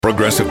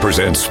Progressive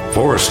presents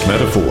Forced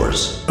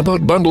Metaphors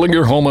about bundling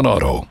your home and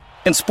auto.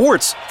 In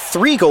sports,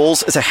 3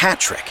 goals is a hat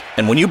trick.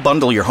 And when you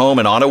bundle your home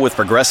and auto with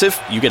Progressive,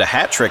 you get a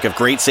hat trick of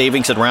great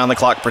savings and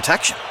round-the-clock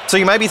protection. So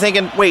you might be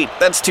thinking, wait,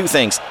 that's 2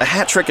 things. A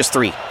hat trick is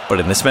 3.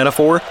 But in this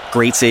metaphor,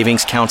 great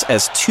savings counts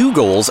as 2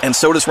 goals, and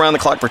so does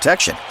round-the-clock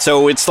protection.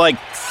 So it's like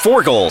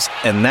 4 goals,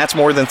 and that's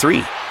more than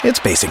 3. It's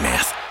basic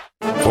math.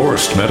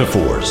 Forced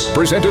Metaphors.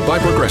 Presented by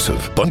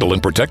Progressive. Bundle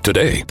and protect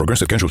today.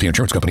 Progressive Casualty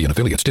Insurance Company and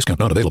affiliates. Discount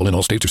not available in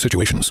all states or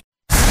situations.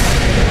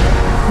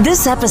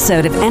 This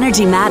episode of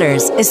Energy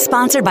Matters is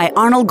sponsored by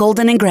Arnold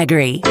Golden and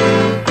Gregory.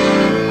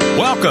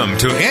 Welcome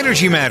to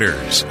Energy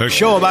Matters, a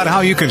show about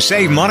how you can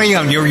save money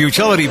on your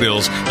utility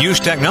bills, use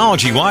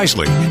technology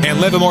wisely,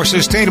 and live a more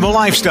sustainable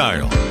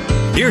lifestyle.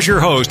 Here's your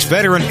host,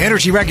 veteran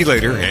energy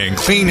regulator and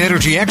clean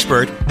energy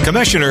expert,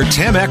 Commissioner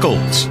Tim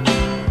Echols.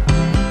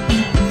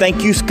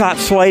 Thank you, Scott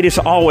Slade. It's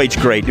always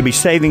great to be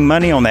saving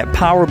money on that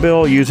power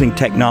bill, using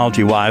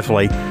technology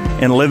wisely,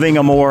 and living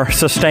a more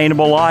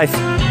sustainable life.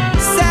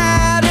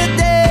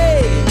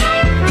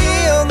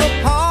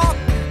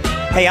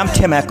 Hey, I'm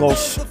Tim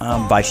Echols.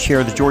 I'm Vice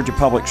Chair of the Georgia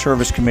Public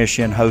Service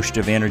Commission, host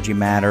of Energy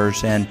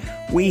Matters, and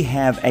we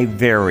have a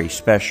very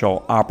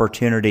special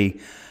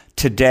opportunity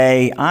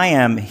today. I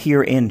am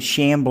here in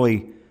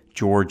Chamblee,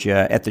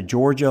 Georgia, at the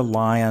Georgia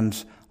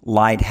Lions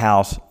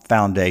Lighthouse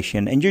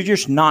Foundation, and you're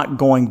just not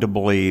going to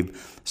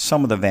believe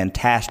some of the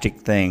fantastic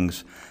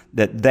things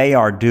that they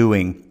are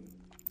doing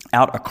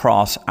out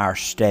across our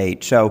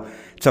state. So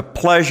it's a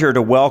pleasure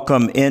to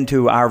welcome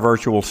into our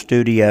virtual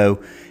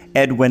studio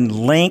Edwin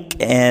Link,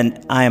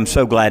 and I am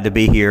so glad to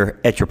be here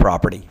at your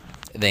property.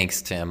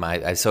 Thanks, Tim.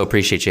 I so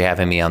appreciate you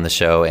having me on the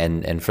show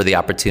and for the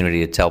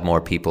opportunity to tell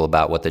more people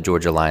about what the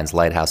Georgia Lions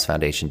Lighthouse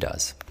Foundation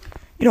does.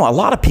 You know, a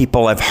lot of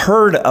people have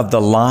heard of the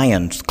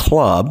Lions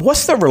Club.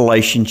 What's the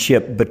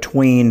relationship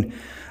between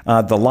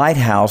the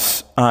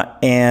Lighthouse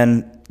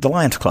and the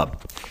Lions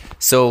Club?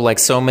 So like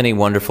so many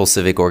wonderful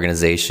civic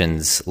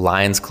organizations,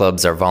 Lions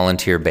Clubs are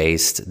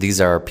volunteer-based.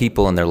 These are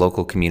people in their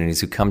local communities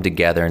who come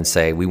together and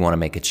say, we want to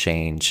make a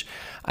change.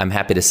 I'm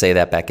happy to say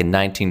that back in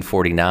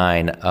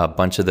 1949, a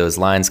bunch of those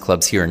Lions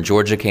Clubs here in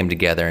Georgia came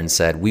together and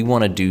said, we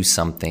want to do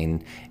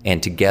something,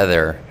 and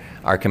together,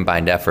 our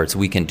combined efforts,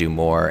 we can do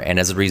more. And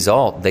as a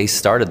result, they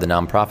started the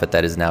nonprofit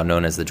that is now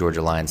known as the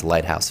Georgia Lions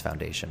Lighthouse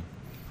Foundation.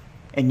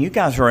 And you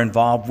guys are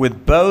involved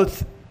with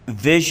both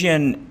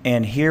vision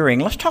and hearing.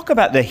 Let's talk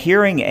about the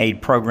hearing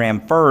aid program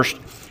first.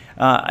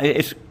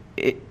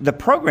 The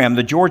program,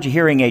 the Georgia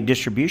Hearing Aid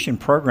Distribution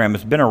Program,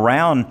 has been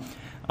around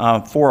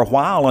for a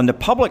while, and the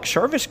Public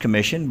Service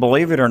Commission,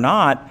 believe it or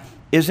not,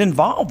 is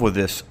involved with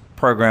this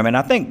program. And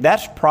I think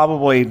that's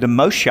probably the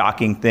most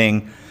shocking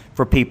thing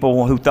for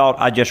people who thought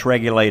I just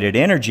regulated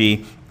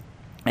energy,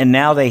 and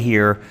now they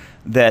hear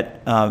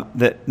that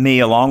that me,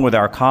 along with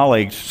our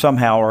colleagues,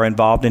 somehow are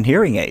involved in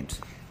hearing aids.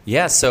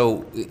 Yeah,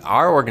 so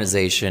our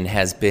organization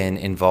has been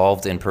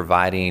involved in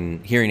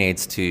providing hearing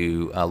aids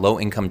to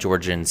low-income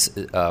Georgians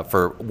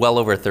for well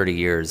over 30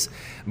 years.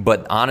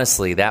 But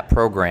honestly, that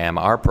program,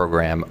 our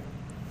program,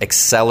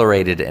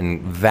 accelerated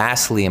and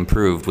vastly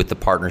improved with the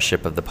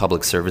partnership of the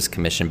Public Service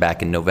Commission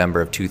back in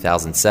November of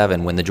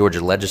 2007 when the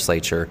Georgia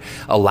legislature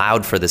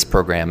allowed for this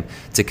program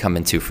to come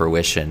into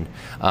fruition,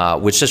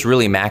 which just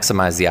really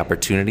maximized the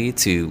opportunity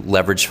to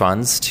leverage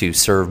funds to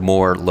serve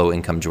more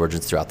low-income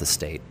Georgians throughout the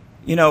state.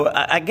 You know,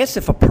 I guess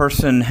if a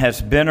person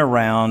has been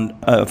around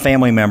a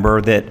family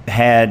member that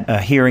had a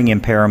hearing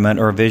impairment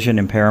or a vision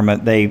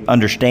impairment, they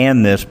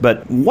understand this.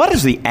 But what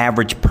does the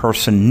average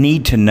person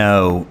need to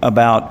know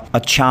about a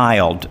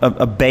child,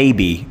 a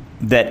baby,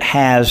 that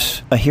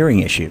has a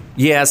hearing issue?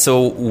 Yeah,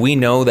 so we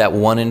know that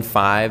 1 in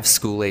 5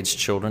 school-aged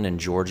children in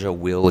Georgia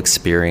will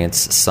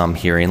experience some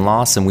hearing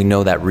loss, and we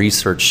know that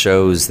research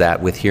shows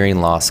that with hearing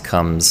loss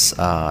comes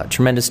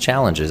tremendous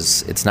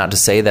challenges. It's not to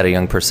say that a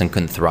young person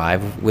couldn't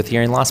thrive with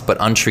hearing loss, but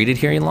untreated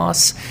hearing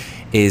loss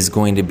is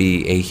going to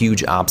be a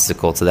huge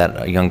obstacle to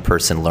that young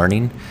person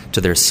learning,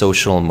 to their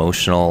social,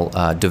 emotional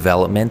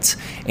development,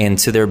 and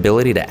to their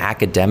ability to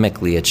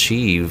academically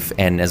achieve,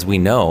 and as we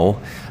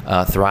know,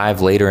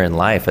 thrive later in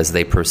life as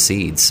they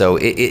proceed. So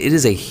it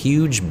is a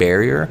huge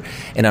barrier,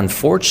 and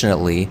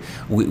unfortunately,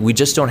 we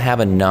just don't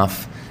have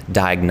enough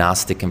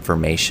diagnostic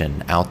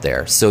information out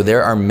there. So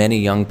there are many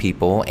young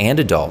people and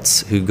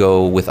adults who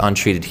go with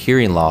untreated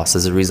hearing loss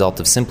as a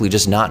result of simply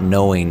just not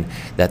knowing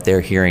that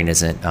their hearing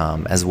isn't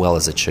as well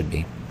as it should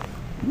be.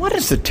 What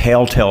is the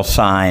telltale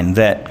sign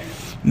that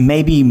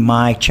maybe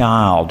my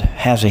child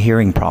has a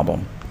hearing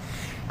problem?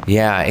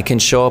 Yeah, it can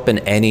show up in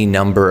any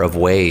number of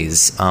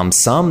ways.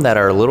 Some that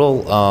are a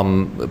little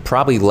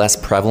probably less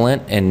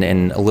prevalent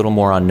and a little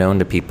more unknown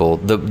to people.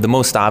 The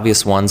most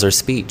obvious ones are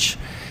speech.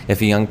 If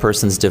a young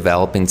person's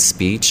developing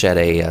speech at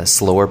a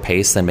slower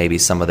pace than maybe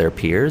some of their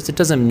peers, it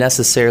doesn't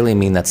necessarily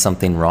mean that's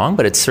something wrong,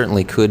 but it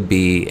certainly could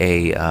be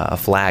a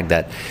flag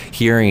that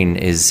hearing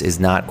is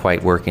not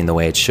quite working the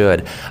way it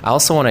should. I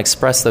also want to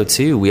express, though,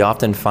 too, we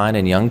often find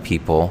in young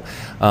people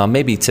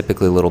maybe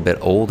typically a little bit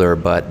older,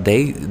 but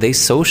they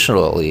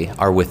socially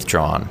are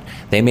withdrawn.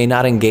 They may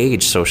not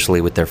engage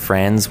socially with their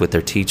friends, with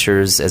their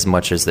teachers as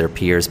much as their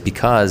peers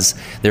because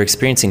they're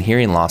experiencing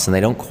hearing loss and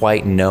they don't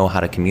quite know how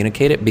to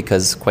communicate it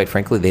because, quite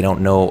frankly, they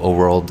don't know a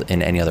world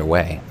in any other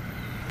way.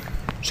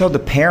 So the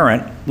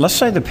parent, let's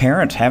say the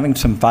parent's having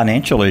some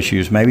financial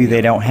issues. Maybe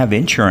they don't have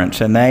insurance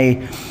and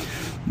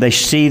they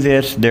see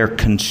this, they're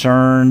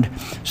concerned.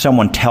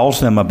 Someone tells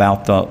them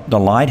about the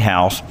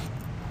lighthouse.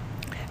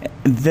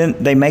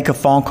 Then they make a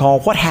phone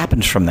call. What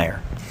happens from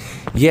there?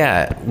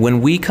 Yeah,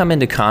 when we come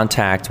into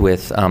contact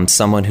with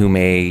someone who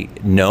may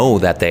know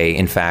that they,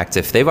 in fact,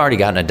 if they've already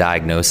gotten a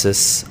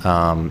diagnosis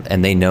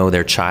and they know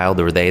their child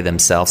or they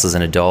themselves as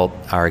an adult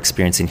are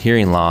experiencing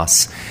hearing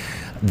loss,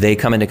 they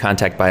come into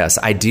contact by us.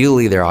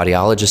 Ideally, their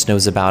audiologist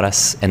knows about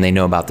us and they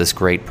know about this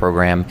great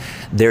program.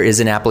 There is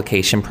an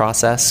application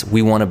process.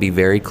 We want to be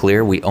very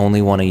clear. We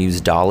only want to use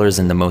dollars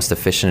in the most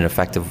efficient and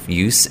effective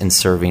use in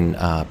serving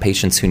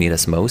patients who need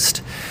us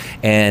most.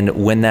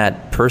 And when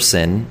that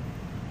person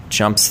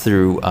jumps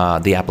through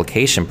the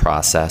application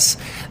process,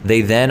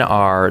 they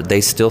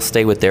still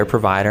stay with their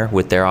provider,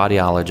 with their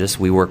audiologist.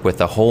 We work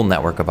with a whole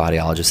network of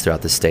audiologists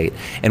throughout the state,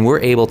 and we're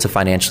able to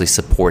financially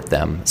support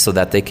them so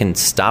that they can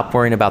stop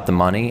worrying about the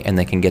money and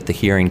they can get the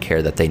hearing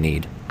care that they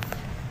need.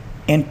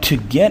 And to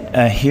get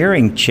a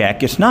hearing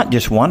check, it's not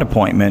just one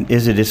appointment,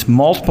 is it? It's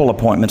multiple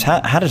appointments.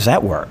 How does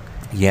that work?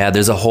 Yeah,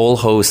 there's a whole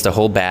host, a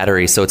whole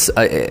battery. So it's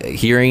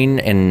hearing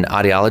and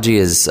audiology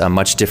is a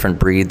much different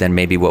breed than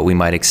maybe what we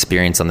might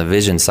experience on the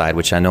vision side,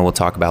 which I know we'll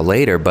talk about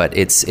later. But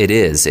it's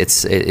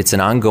an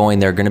ongoing.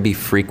 There are going to be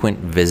frequent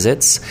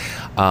visits.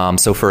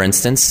 So, for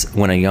instance,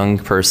 when a young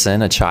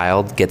person, a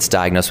child, gets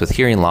diagnosed with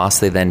hearing loss,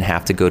 they then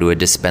have to go to a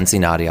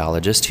dispensing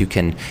audiologist who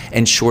can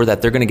ensure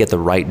that they're going to get the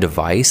right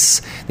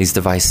device. These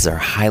devices are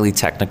highly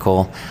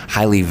technical,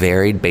 highly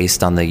varied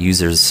based on the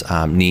user's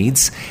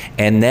needs,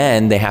 and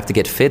then they have to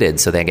get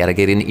fitted. So they got to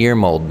get an ear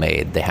mold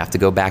made. They have to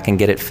go back and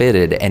get it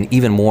fitted. And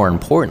even more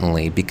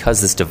importantly, because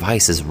this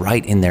device is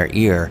right in their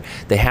ear,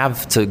 they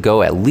have to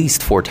go at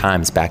least 4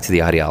 times back to the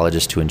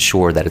audiologist to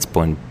ensure that it's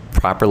been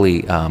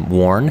properly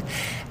worn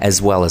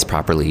as well as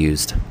properly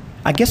used.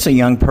 I guess a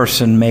young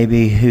person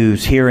maybe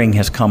whose hearing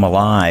has come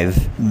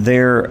alive,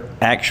 they're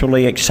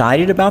actually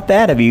excited about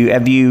that. Have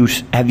you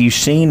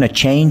seen a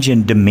change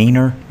in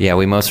demeanor? Yeah,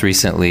 we most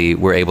recently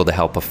were able to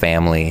help a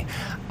family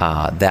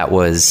that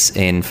was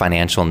in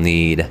financial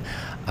need.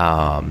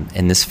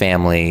 And this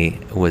family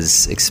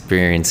was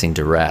experiencing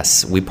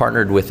duress. We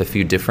partnered with a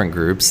few different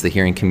groups. The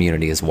hearing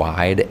community is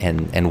wide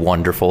and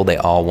wonderful. They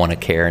all want to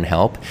care and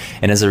help.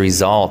 And as a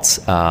result,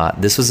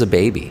 this was a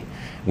baby.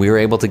 We were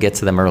able to get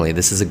to them early.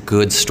 This is a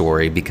good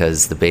story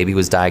because the baby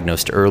was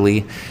diagnosed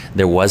early.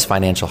 There was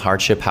financial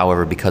hardship.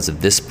 However, because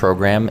of this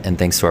program and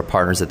thanks to our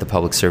partners at the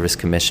Public Service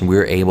Commission, we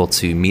were able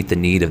to meet the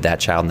need of that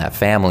child and that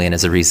family. And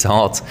as a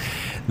result,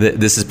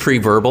 this is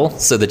pre-verbal,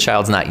 so the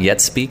child's not yet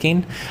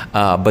speaking,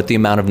 but the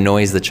amount of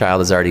noise the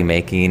child is already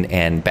making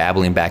and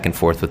babbling back and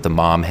forth with the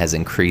mom has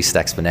increased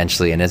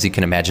exponentially. And as you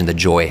can imagine, the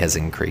joy has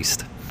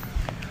increased.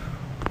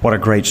 What a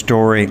great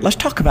story. Let's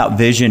talk about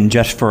vision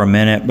just for a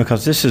minute,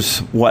 because this is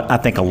what I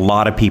think a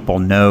lot of people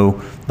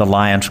know the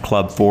Lions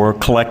Club for,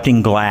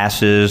 collecting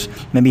glasses,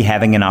 maybe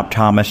having an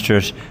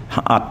optometrist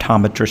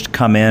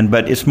come in,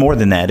 but it's more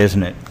than that,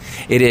 isn't it?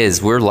 It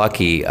is. We're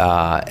lucky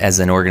as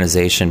an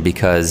organization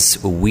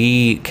because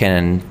we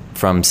can,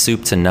 from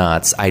soup to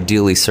nuts,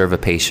 ideally serve a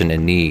patient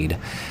in need.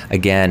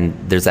 Again,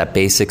 there's that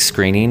basic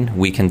screening.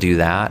 We can do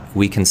that.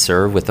 We can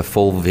serve with a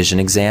full vision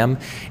exam.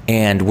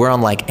 And we're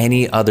unlike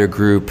any other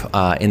group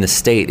in the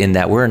state in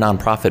that we're a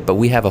nonprofit, but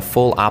we have a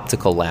full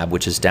optical lab,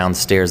 which is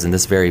downstairs in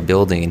this very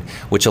building,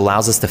 which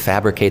allows us to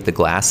fabricate the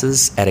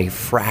glasses at a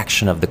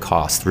fraction of the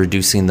cost,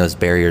 reducing those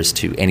barriers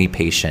to any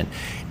patient.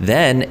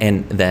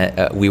 Then,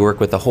 we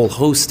work with a whole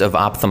host of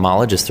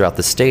ophthalmologists throughout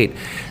the state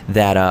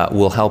that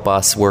will help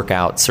us work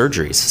out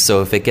surgeries.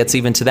 So if it gets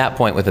even to that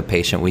point with a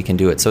patient, we can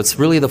do it. So it's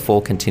really the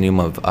full continuum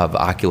of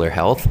ocular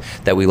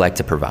health that we like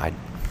to provide.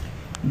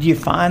 Do you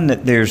find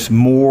that there's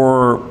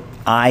more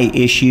eye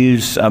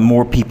issues,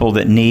 more people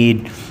that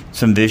need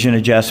some vision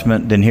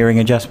adjustment than hearing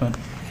adjustment?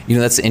 You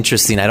know, that's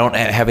interesting. I don't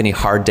have any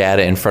hard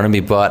data in front of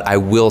me, but I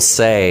will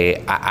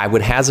say I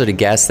would hazard a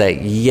guess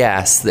that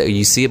yes, that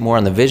you see it more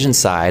on the vision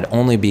side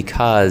only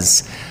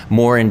because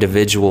more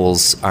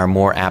individuals are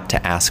more apt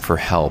to ask for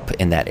help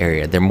in that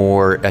area. They're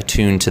more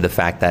attuned to the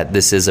fact that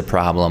this is a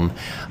problem.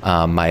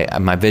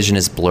 My vision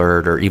is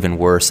blurred, or even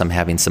worse, I'm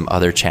having some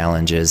other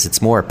challenges.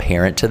 It's more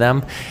apparent to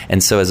them.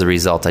 And so as a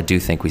result, I do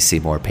think we see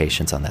more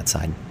patients on that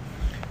side.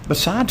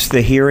 Besides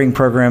the hearing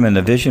program and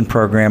the vision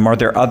program, are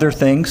there other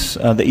things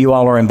that you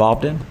all are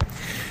involved in?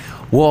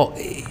 Well,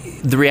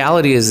 The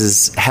reality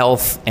is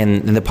health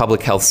and the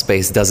public health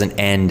space doesn't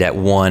end at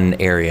one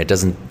area. It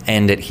doesn't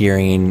end at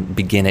hearing,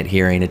 begin at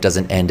hearing. It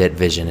doesn't end at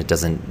vision. It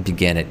doesn't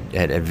begin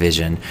at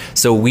vision.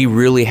 So we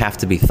really have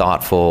to be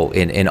thoughtful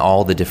in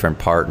all the different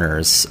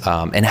partners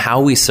and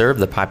how we serve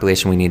the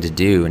population we need to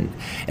do.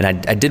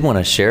 And I did want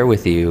to share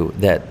with you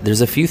that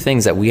there's a few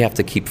things that we have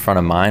to keep front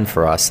of mind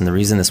for us. And the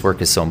reason this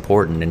work is so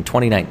important, in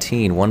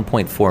 2019,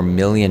 1.4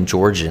 million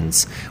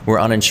Georgians were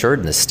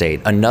uninsured in the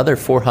state. Another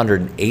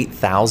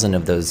 408,000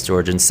 of those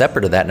Georgians,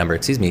 separate of that number,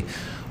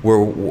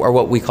 are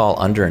what we call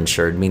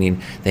underinsured,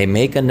 meaning they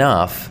make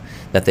enough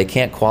that they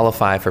can't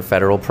qualify for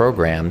federal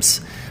programs,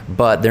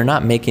 but they're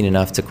not making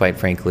enough to, quite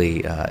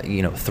frankly,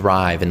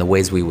 thrive in the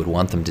ways we would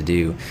want them to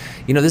do.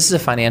 This is a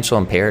financial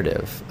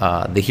imperative.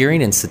 The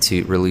Hearing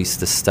Institute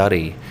released a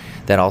study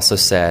that also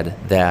said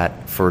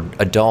that for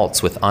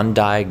adults with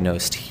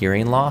undiagnosed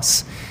hearing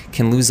loss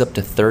can lose up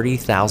to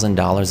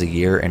 $30,000 a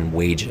year in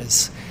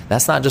wages.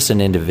 That's not just an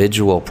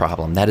individual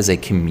problem. That is a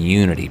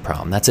community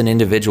problem. That's an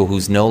individual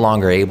who's no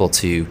longer able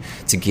to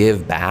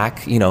give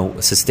back,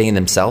 sustain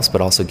themselves, but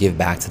also give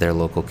back to their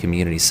local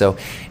community. So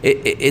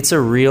it's a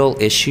real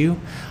issue.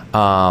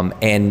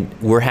 And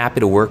we're happy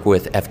to work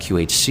with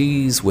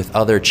FQHCs, with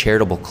other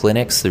charitable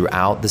clinics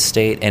throughout the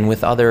state, and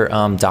with other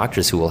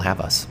doctors who will have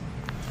us.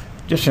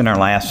 Just in our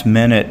last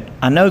minute,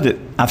 I know that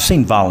I've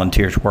seen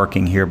volunteers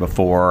working here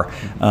before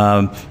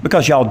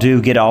because y'all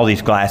do get all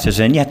these glasses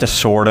and you have to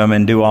sort them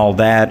and do all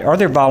that. Are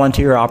there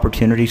volunteer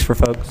opportunities for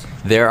folks?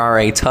 There are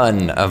a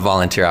ton of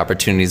volunteer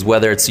opportunities,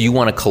 whether it's you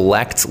want to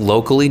collect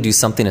locally, do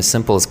something as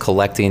simple as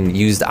collecting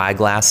used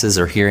eyeglasses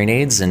or hearing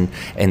aids and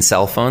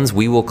cell phones.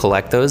 We will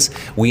collect those.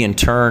 We in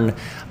turn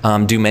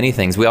do many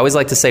things. We always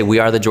like to say we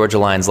are the Georgia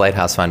Lions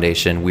Lighthouse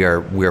Foundation. We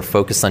are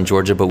focused on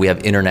Georgia, but we have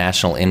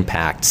international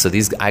impact. So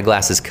these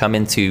eyeglasses come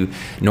into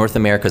North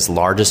America's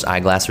largest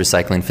eyeglass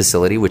recycling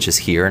facility, which is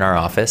here in our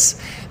office,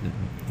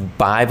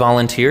 by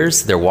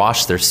volunteers. They're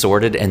washed, they're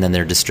sorted, and then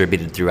they're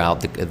distributed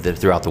throughout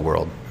the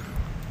world.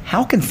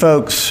 How can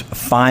folks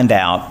find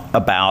out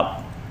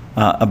about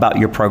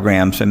your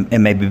programs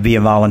and maybe be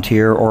a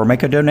volunteer or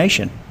make a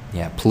donation?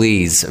 Yeah,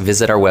 please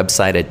visit our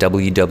website at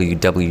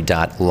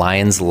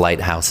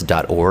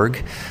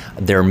www.lionslighthouse.org.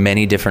 There are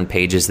many different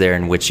pages there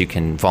in which you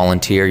can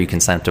volunteer, you can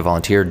sign up to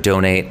volunteer,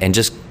 donate, and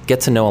just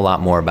get to know a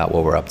lot more about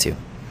what we're up to.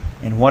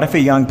 And what if a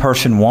young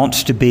person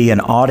wants to be an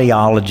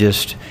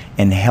audiologist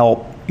and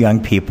help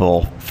young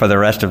people for the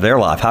rest of their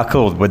life? How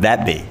cool would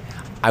that be?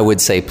 I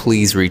would say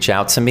please reach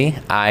out to me.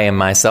 I am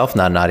myself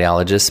not an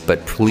audiologist,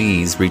 but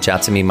please reach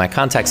out to me. My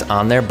contact's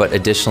on there, but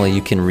additionally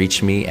you can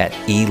reach me at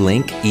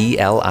elink,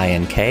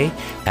 E-L-I-N-K,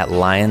 at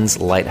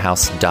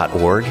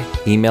lionslighthouse.org.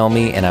 Email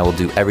me and I will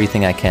do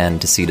everything I can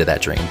to see to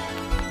that dream.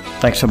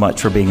 Thanks so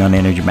much for being on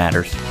Energy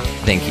Matters.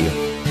 Thank you.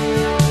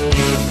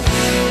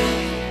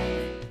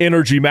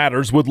 Energy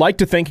Matters would like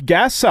to thank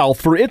Gas South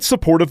for its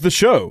support of the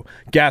show.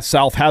 Gas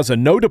South has a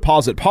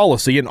no-deposit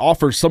policy and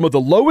offers some of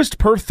the lowest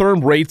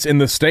per-therm rates in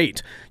the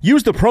state.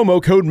 Use the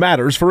promo code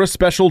MATTERS for a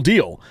special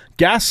deal.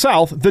 Gas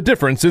South, the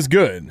difference is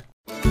good.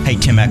 Hey,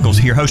 Tim Echols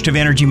here, host of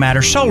Energy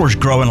Matters. Solar's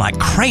growing like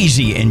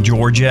crazy in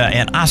Georgia,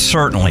 and I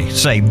certainly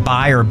say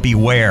buyer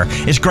beware.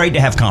 It's great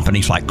to have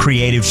companies like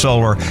Creative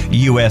Solar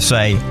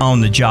USA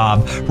on the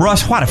job.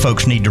 Russ, why do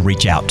folks need to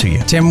reach out to you?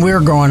 Tim,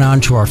 we're going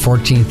on to our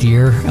 14th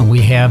year, and we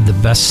have the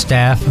best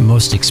staff and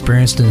most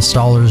experienced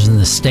installers in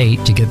the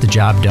state to get the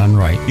job done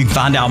right. You can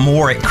find out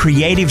more at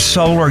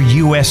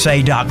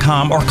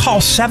creativesolarusa.com or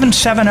call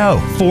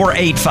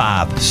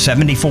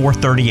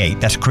 770-485-7438.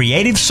 That's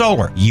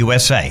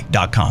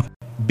creativesolarusa.com.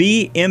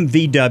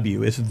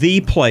 BMVW is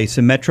the place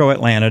in Metro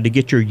Atlanta to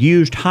get your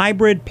used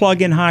hybrid,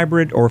 plug-in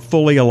hybrid, or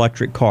fully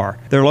electric car.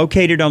 They're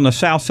located on the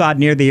south side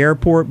near the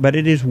airport, but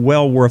it is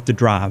well worth the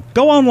drive.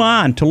 Go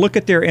online to look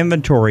at their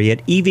inventory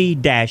at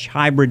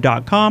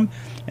ev-hybrid.com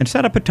and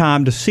set up a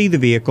time to see the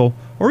vehicle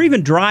or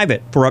even drive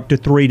it for up to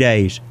 3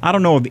 days. I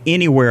don't know of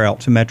anywhere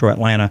else in Metro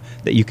Atlanta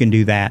that you can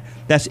do that.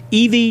 That's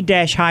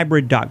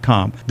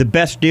ev-hybrid.com, the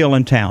best deal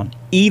in town.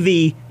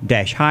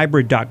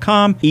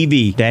 ev-hybrid.com,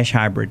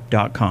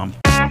 ev-hybrid.com.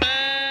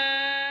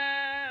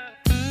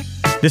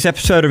 This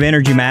episode of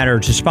Energy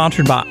Matters is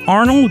sponsored by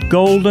Arnold,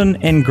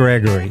 Golden &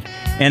 Gregory,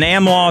 an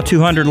AmLaw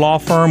 200 law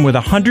firm with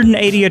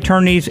 180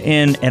 attorneys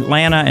in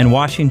Atlanta and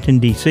Washington,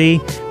 D.C.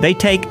 They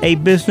take a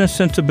business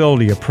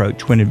sensibility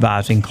approach when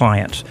advising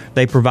clients.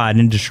 They provide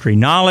industry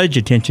knowledge,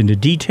 attention to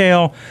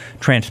detail,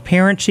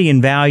 transparency, and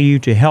value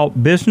to help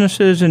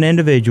businesses and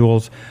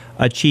individuals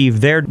achieve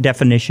their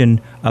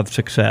definition of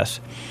success.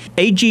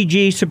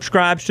 AGG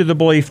subscribes to the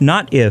belief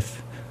not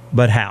if,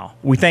 but how.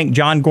 We thank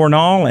John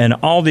Gornall and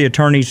all the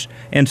attorneys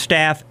and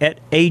staff at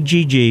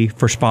AGG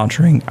for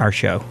sponsoring our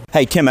show.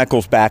 Hey, Tim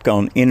Echols back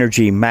on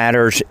Energy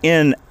Matters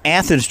in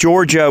Athens,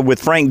 Georgia with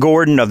Frank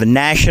Gordon of the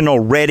National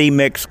Ready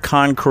Mix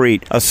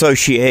Concrete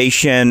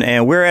Association,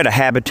 and we're at a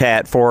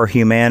Habitat for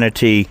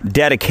Humanity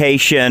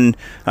dedication.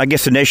 I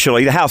guess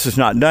initially, the house is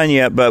not done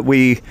yet, but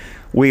we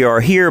we are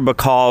here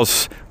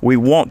because we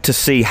want to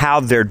see how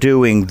they're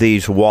doing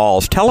these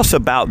walls. Tell us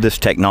about this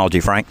technology,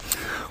 Frank.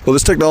 Well,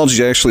 this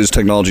technology actually is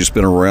technology that's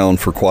been around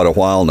for quite a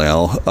while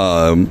now.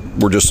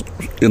 We're just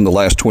in the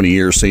last 20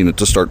 years seeing it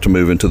to start to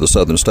move into the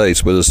southern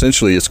states. But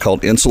essentially, it's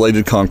called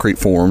insulated concrete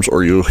forms,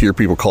 or you'll hear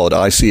people call it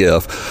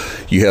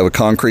ICF. You have a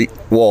concrete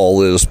wall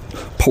that is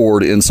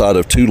poured inside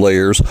of 2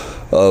 layers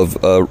of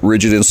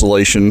rigid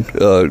insulation,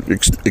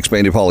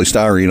 expanded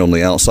polystyrene on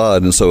the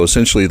outside. And so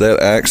essentially that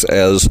acts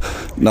as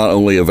not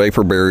only a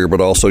vapor barrier, but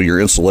also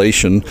your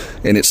insulation,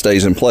 and it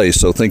stays in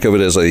place. So think of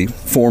it as a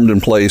formed in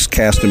place,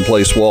 cast in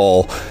place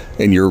wall,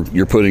 and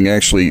you're putting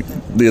actually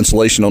the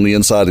insulation on the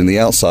inside and the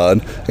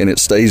outside, and it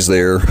stays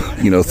there,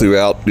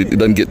 throughout. It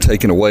doesn't get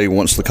taken away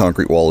once the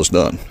concrete wall is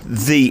done.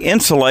 The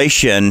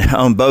insulation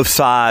on both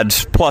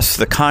sides plus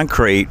the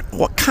concrete,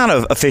 what kind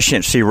of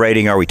efficiency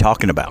rating are we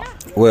talking about?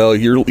 Well,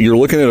 you're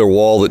looking at a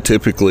wall that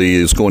typically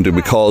is going to,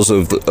 because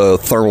of the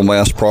thermal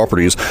mass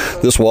properties,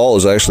 this wall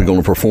is actually going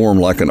to perform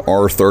like an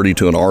R30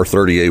 to an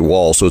R38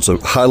 wall. So it's a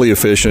highly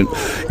efficient,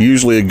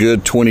 usually a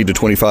good 20 to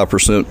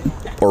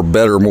 25% or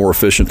better, more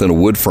efficient than a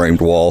wood-framed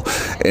wall.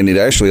 And it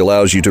actually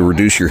allows you to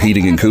reduce your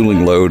heating and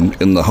cooling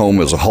load in the home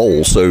as a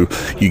whole. So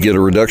you get a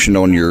reduction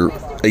on your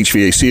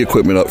HVAC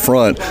equipment up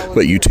front,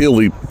 but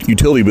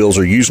utility bills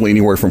are usually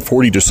anywhere from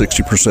 40 to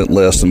 60%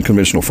 less than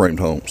conventional framed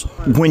homes.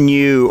 When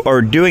you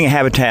are doing a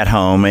habitat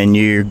home and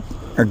you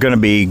are going to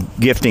be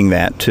gifting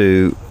that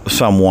to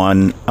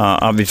someone,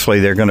 obviously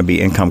they're going to be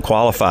income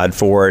qualified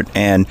for it,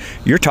 and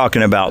you're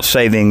talking about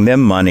saving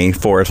them money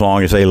for as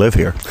long as they live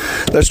here.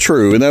 That's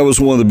true, and that was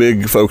one of the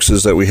big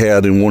focuses that we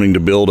had in wanting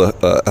to build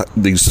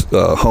these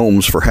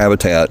homes for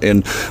habitat.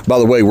 And by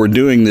the way, we're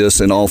doing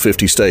this in all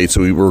 50 states.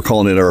 So we're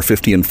calling it our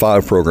 50 and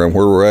 5 program,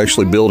 where we're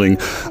actually building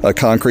a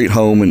concrete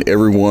home in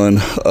every one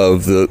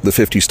of the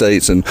 50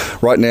 states. And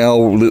right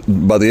now,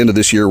 by the end of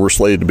this year, we're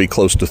slated to be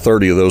close to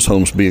 30 of those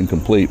homes being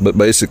complete. But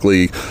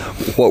basically,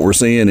 what we're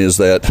seeing is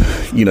that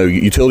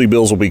utility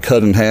bills will be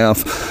cut in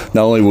half.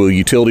 Not only will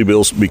utility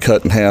bills be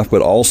cut in half,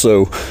 but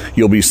also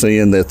you'll be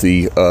seeing that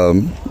the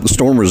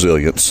storm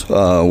resilience.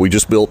 We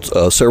just built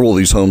several of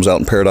these homes out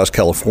in Paradise,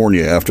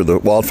 California after the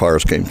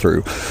wildfires came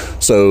through.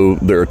 So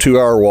they're a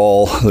 2-hour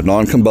wall, they're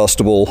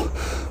non-combustible.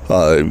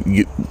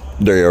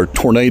 They are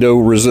tornado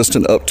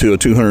resistant up to a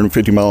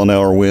 250 mile an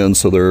hour wind,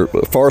 so they're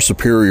a far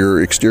superior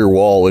exterior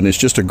wall, and it's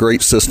just a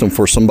great system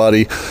for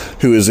somebody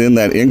who is in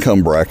that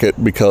income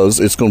bracket because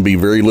it's going to be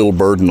very little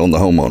burden on the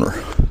homeowner.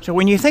 So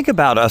when you think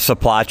about a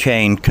supply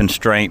chain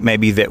constraint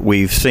maybe that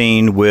we've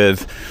seen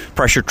with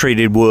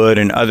pressure-treated wood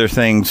and other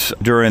things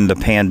during the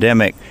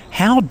pandemic,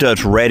 how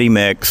does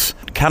ready-mix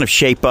kind of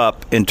shape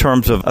up in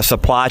terms of a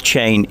supply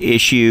chain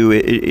issue?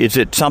 Is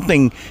it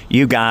something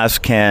you guys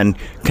can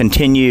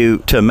continue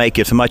to make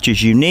as much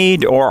as you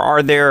need, or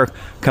are there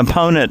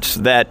components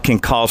that can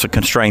cause a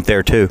constraint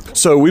there too?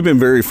 So we've been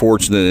very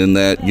fortunate in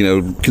that,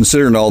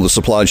 considering all the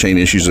supply chain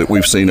issues that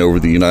we've seen over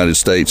the United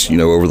States,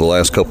 over the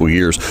last couple of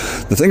years,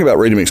 the thing about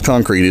ready-mix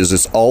concrete is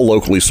it's all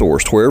locally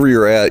sourced. Wherever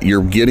you're at,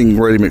 you're getting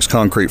ready-mix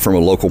concrete from a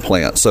local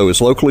plant. So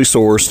it's locally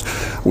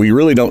sourced. We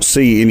really don't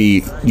see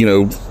any,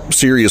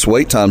 serious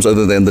wait times,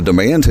 other than the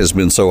demand has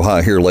been so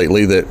high here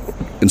lately that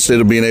instead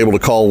of being able to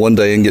call one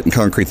day and getting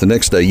concrete the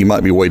next day, you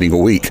might be waiting a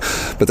week.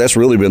 But that's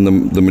really been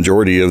the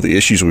majority of the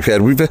issues we've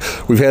had.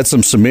 We've had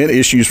some cement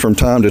issues from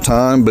time to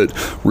time, but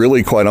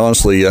really, quite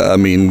honestly,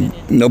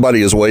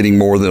 nobody is waiting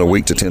more than a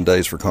week to 10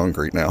 days for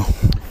concrete now.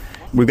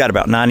 We've got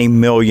about 90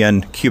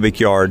 million cubic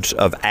yards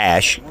of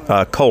ash,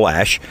 coal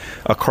ash,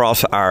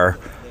 across our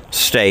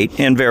state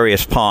in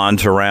various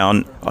ponds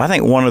around. I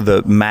think one of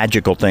the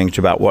magical things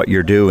about what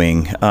you're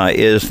doing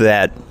is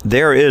that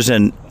there is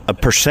a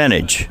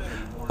percentage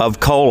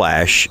of coal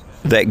ash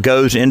that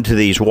goes into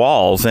these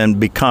walls and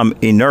become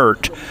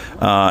inert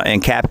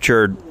and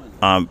captured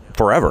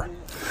forever.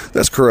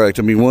 That's correct.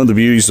 One of the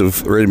beauties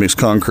of ready-mix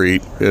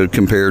concrete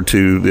compared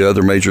to the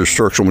other major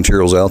structural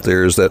materials out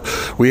there is that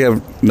we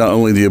have not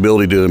only the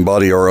ability to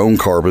embody our own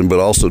carbon, but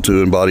also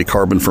to embody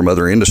carbon from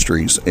other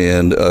industries.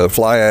 And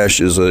fly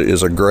ash is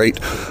a great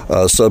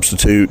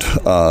substitute,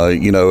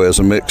 as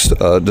a mixed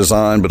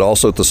design, but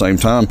also at the same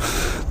time,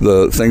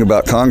 the thing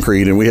about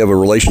concrete, and we have a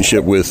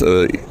relationship with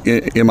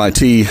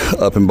MIT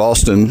up in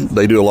Boston.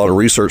 They do a lot of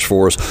research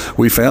for us.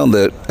 We found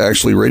that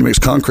actually ready-mix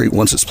concrete,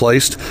 once it's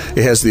placed,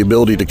 it has the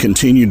ability to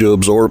continue to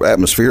absorb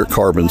atmospheric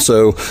carbon.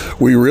 So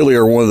we really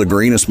are one of the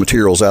greenest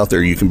materials out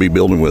there you can be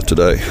building with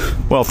today.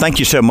 Well, thank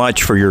you so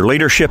much for your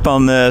leadership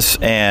on this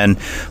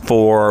and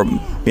for,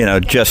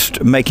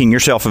 just making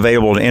yourself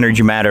available to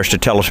Energy Matters to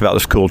tell us about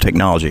this cool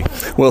technology.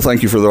 Well,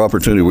 thank you for the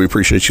opportunity. We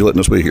appreciate you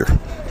letting us be here.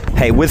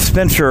 Hey, with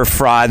Spencer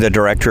Fry, the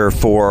director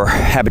for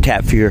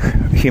Habitat for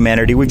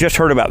Humanity, we've just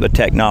heard about the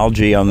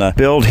technology on the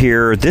build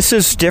here. This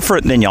is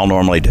different than y'all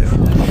normally do.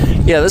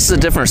 Yeah, this is a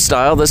different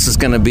style. This is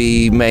going to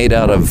be made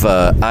out of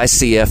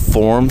ICF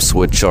forms,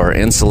 which are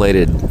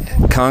insulated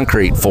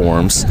concrete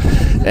forms.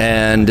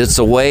 And it's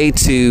a way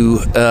to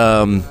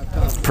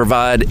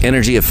provide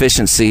energy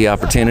efficiency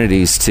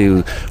opportunities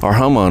to our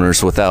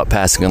homeowners without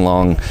passing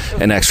along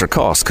an extra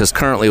cost. Because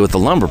currently with the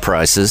lumber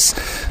prices,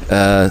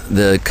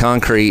 the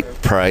concrete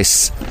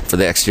price for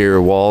the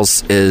exterior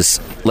walls is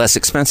less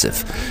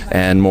expensive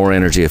and more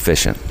energy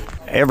efficient.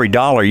 Every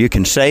dollar you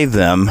can save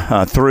them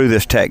through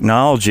this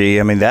technology,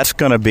 I mean, that's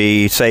going to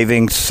be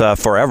savings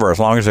forever as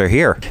long as they're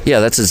here. Yeah,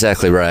 that's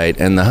exactly right.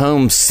 And the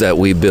homes that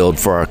we build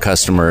for our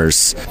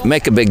customers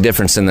make a big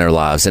difference in their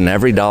lives. And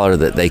every dollar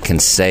that they can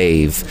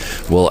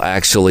save will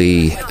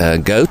actually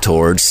go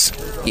towards,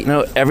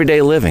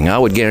 everyday living. I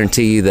would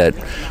guarantee you that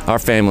our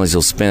families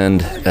will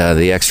spend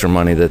the extra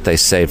money that they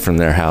save from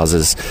their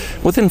houses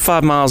within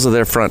 5 miles of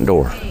their front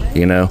door,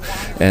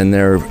 and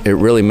it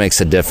really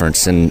makes a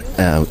difference. And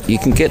you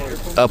can get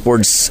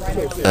upwards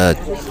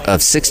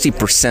of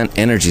 60%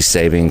 energy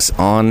savings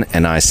on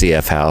an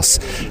ICF house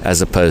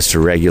as opposed to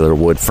regular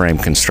wood frame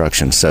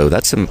construction. So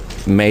that's a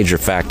major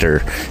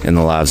factor in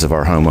the lives of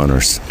our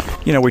homeowners.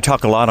 We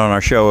talk a lot on our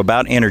show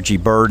about energy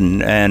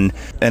burden, and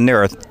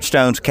there are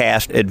stones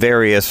cast at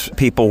various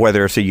people,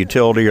 whether it's a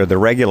utility or the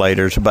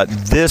regulators, but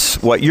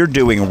what you're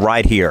doing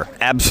right here,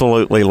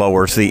 absolutely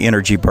lowers the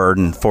energy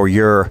burden for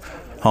your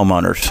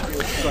homeowners.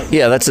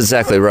 Yeah, that's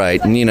exactly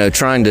right. And,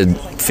 trying to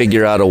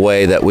figure out a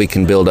way that we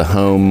can build a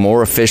home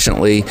more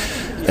efficiently,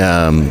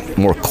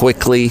 more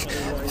quickly,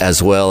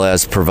 as well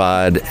as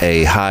provide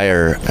a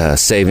higher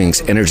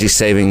energy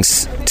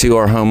savings to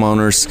our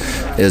homeowners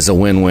is a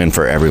win-win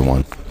for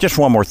everyone. Just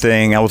one more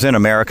thing. I was in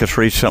Americus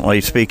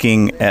recently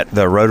speaking at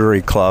the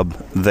Rotary Club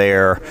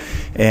there,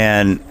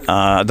 and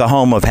the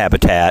home of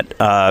Habitat.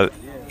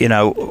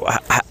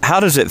 How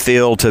does it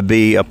feel to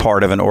be a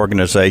part of an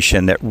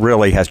organization that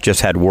really has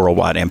just had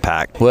worldwide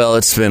impact? Well,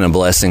 it's been a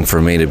blessing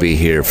for me to be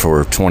here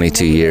for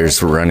 22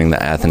 years running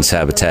the Athens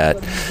Habitat.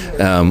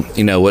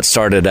 What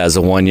started as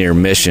a one-year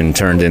mission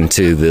turned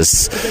into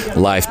this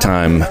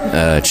lifetime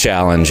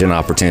challenge and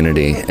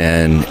opportunity,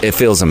 and it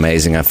feels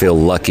amazing. I feel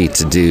lucky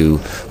to do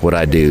what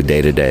I do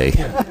day to day.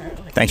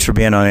 Thanks for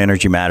being on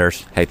Energy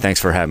Matters. Hey,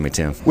 thanks for having me,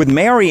 Tim. With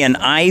Marion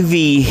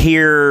Ivy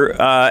here,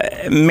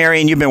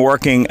 Marion, you've been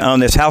working on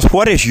this house.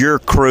 What has your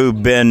crew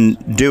been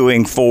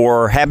doing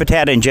for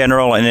Habitat in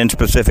general and in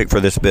specific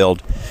for this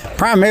build?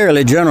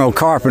 Primarily general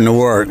carpenter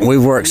work.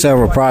 We've worked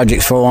several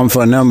projects for them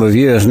for a number of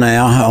years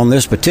now. On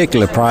this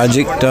particular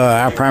project,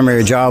 our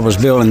primary job was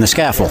building the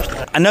scaffold.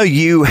 I know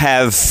you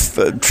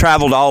have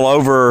traveled all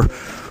over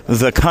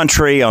the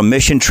country on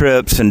mission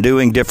trips and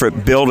doing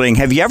different building.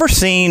 Have you ever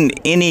seen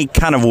any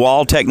kind of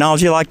wall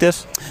technology like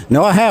this?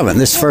 No, I haven't.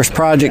 This is the first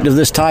project of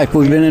this type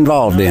we've been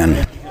involved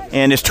in.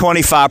 And it's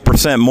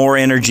 25% more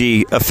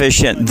energy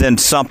efficient than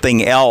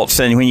something else.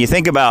 And when you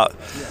think about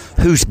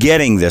who's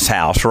getting this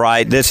house,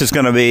 right, this is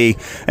going to be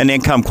an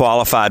income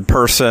qualified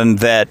person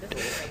that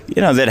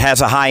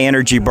has a high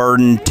energy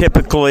burden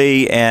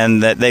typically,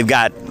 and that they've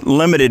got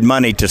limited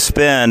money to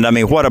spend. I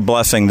mean, what a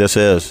blessing this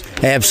is.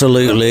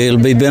 Absolutely. It'll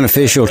be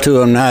beneficial to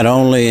them not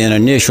only in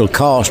initial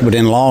cost, but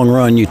in long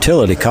run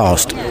utility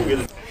cost.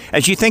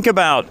 As you think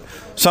about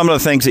some of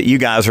the things that you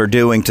guys are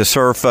doing to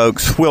serve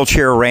folks,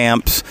 wheelchair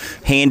ramps,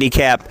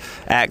 handicap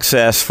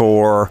access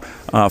for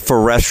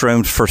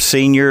restrooms for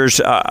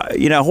seniors,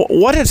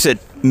 what does it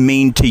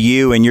mean to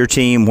you and your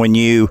team when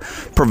you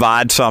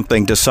provide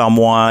something to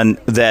someone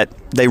that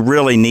they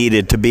really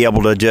needed to be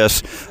able to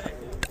just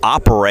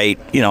operate,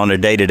 on a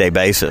day-to-day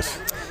basis?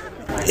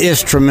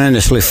 It's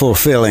tremendously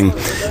fulfilling.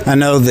 I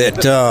know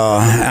that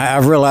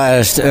I've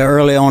realized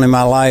early on in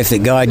my life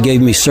that God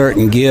gave me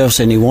certain gifts,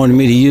 and He wanted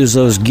me to use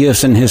those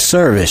gifts in His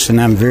service,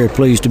 and I'm very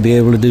pleased to be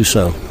able to do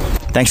so.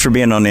 Thanks for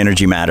being on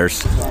Energy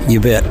Matters.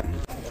 You bet.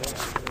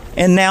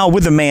 And now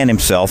with the man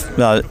himself,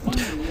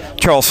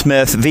 Charles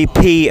Smith,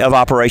 VP of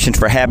Operations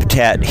for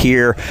Habitat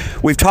here.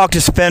 We've talked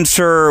to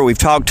Spencer. We've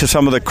talked to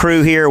some of the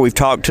crew here. We've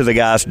talked to the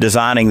guys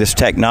designing this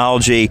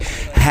technology.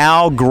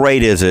 How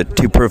great is it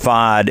to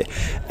provide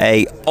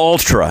a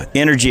ultra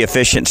energy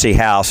efficiency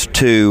house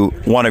to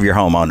one of your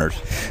homeowners?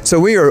 So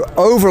we are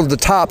over the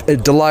top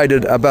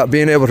delighted about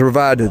being able to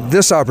provide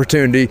this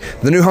opportunity.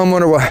 The new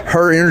homeowner,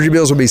 her energy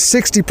bills will be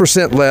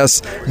 60%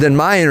 less than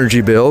my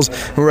energy bills.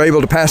 And we're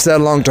able to pass that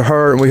along to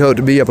her, and we hope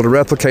to be able to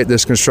replicate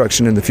this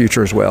construction in the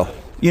future as well.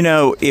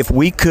 If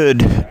we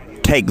could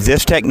take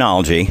this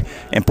technology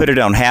and put it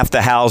on half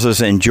the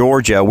houses in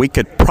Georgia, we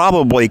could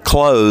probably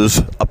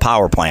close a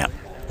power plant.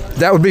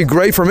 That would be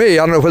great for me.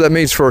 I don't know what that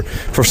means for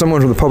someone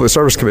from the Public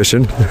Service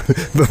Commission,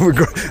 but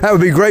that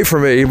would be great for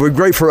me. It would be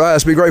great for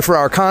us. It would be great for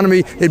our economy.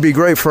 It would be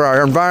great for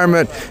our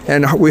environment.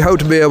 And we hope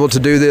to be able to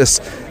do this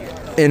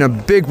in a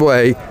big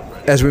way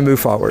as we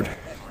move forward.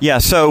 Yeah,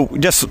 so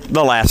just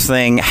the last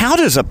thing, how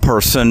does a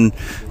person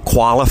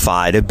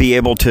qualify to be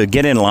able to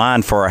get in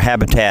line for a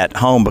Habitat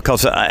home?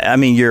 Because,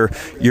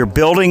 you're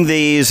building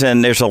these,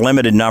 and there's a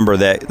limited number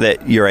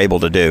that you're able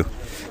to do.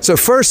 So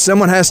first,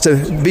 someone has to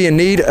be in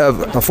need of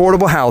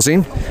affordable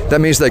housing. That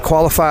means they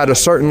qualify at a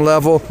certain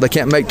level. They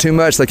can't make too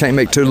much, they can't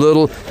make too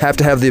little, have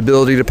to have the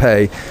ability to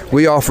pay.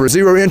 We offer a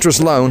zero interest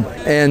loan,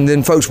 and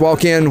then folks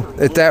walk in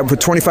at that for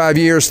 25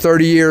 years,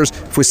 30 years.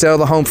 If we sell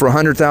the home for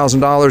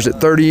 $100,000 at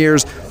 30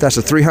 years, that's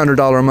a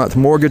 $300 a month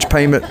mortgage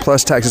payment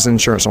plus taxes and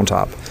insurance on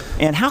top.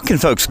 And how can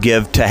folks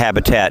give to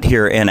Habitat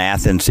here in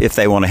Athens if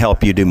they want to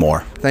help you do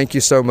more? Thank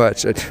you so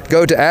much.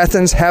 Go to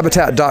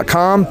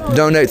athenshabitat.com,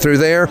 donate through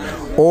there,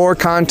 or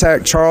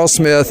contact Charles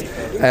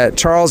Smith at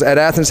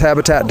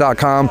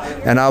charles@athenshabitat.com,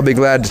 and I'll be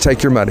glad to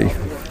take your money.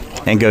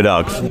 And go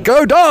Dogs.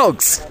 Go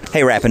Dogs!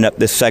 Hey, wrapping up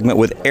this segment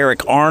with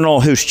Eric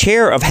Arnold, who's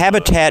chair of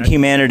Habitat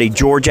Humanity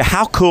Georgia.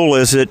 How cool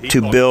is it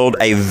to build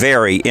a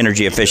very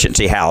energy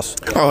efficiency house?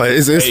 Oh,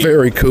 it's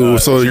very cool.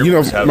 So,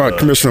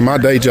 my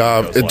day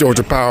job at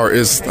Georgia Power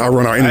is I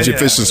run our energy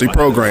efficiency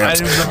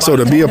programs. So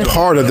to be a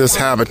part of this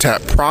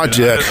Habitat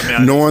project,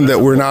 knowing that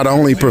we're not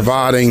only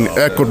providing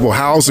equitable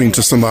housing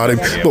to somebody,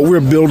 but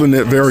we're building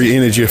it very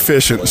energy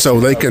efficient so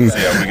they can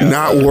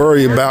not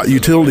worry about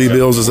utility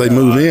bills as they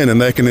move in,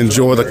 and they can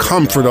enjoy the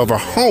comfort of a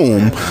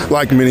home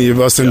like many of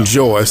us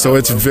enjoy. So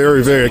it's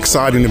very, very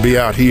exciting to be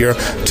out here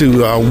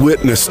to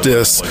witness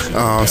this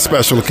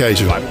special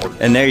occasion.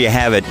 And there you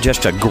have it,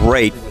 just a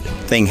great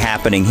thing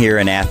happening here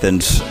in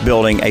Athens,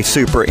 building a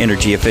super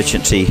energy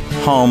efficiency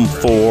home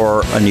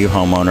for a new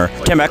homeowner.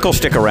 Tim Echols,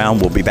 stick around.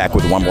 We'll be back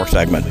with one more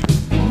segment.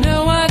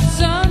 Know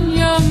what's on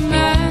your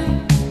mind.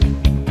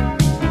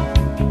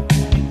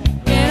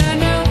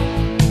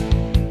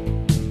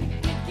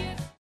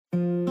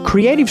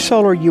 Creative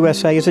Solar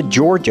USA is a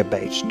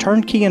Georgia-based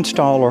turnkey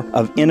installer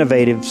of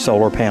innovative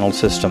solar panel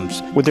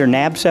systems. With their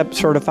NABCEP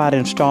certified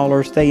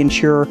installers, they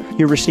ensure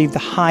you receive the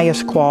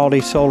highest quality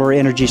solar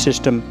energy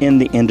system in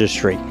the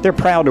industry. They're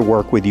proud to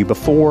work with you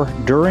before,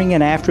 during,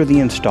 and after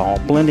the install,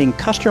 blending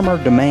customer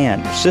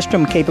demand,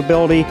 system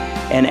capability,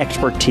 and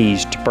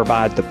expertise to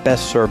provide the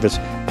best service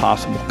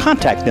possible.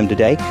 Contact them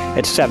today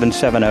at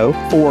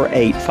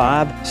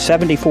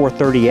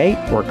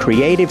 770-485-7438 or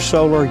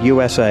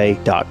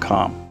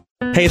creativesolarusa.com.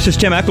 Hey, this is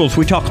Tim Echols.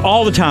 We talk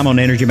all the time on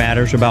Energy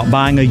Matters about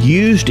buying a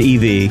used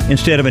EV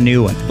instead of a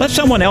new one. Let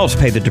someone else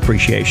pay the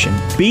depreciation.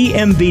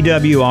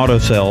 BMVW Auto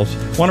Sales,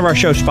 one of our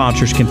show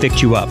sponsors, can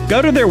fix you up.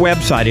 Go to their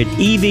website at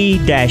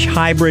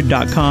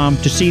ev-hybrid.com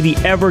to see the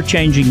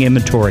ever-changing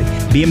inventory.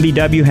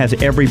 BMW has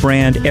every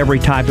brand, every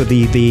type of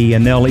EV,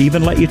 and they'll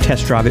even let you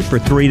test drive it for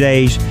 3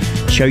 days,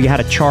 show you how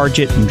to charge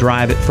it and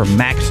drive it for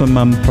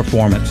maximum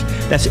performance.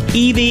 That's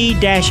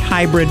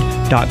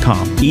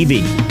ev-hybrid.com.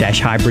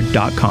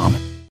 ev-hybrid.com.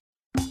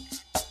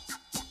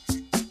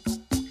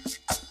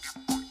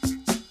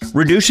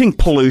 Reducing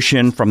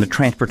pollution from the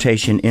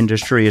transportation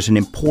industry is an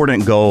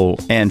important goal,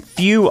 and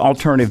few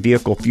alternative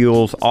vehicle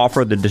fuels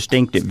offer the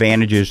distinct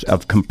advantages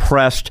of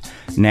compressed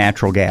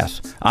natural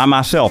gas. I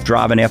myself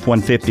drive an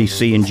F-150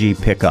 CNG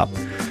pickup.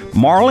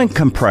 Marlin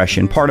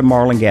Compression, part of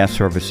Marlin Gas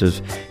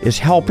Services, is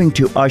helping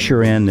to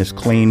usher in this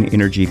clean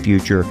energy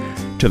future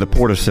to the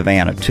Port of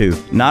Savannah, too.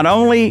 Not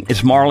only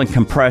is Marlin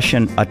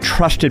Compression a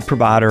trusted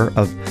provider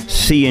of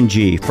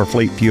CNG for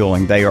fleet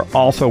fueling, they are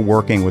also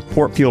working with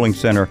Port Fueling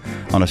Center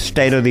on a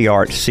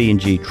state-of-the-art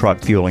CNG truck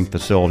fueling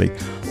facility.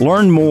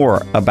 Learn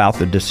more about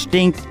the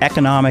distinct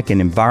economic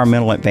and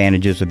environmental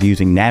advantages of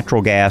using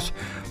natural gas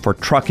for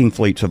trucking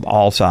fleets of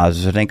all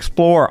sizes, and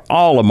explore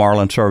all of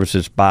Marlin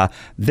services by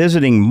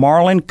visiting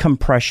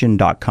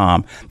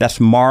marlincompression.com. That's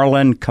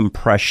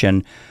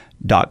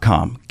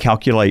marlincompression.com.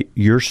 Calculate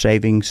your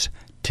savings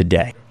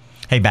today.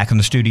 Hey, back in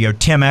the studio,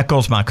 Tim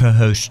Echols, my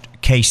co-host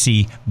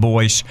Casey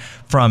Boyce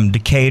from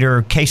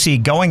Decatur. Casey,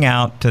 going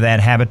out to that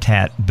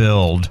Habitat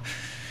build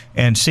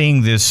and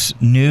seeing this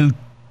new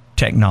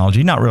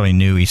technology, not really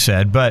new, he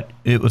said, but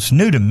it was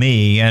new to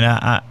me. And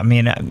I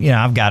mean,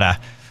 I've got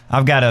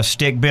a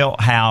stick-built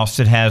house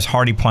that has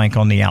hardy plank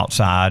on the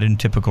outside and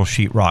typical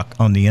sheetrock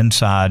on the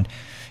inside.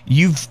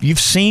 You've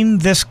seen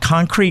this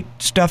concrete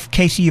stuff,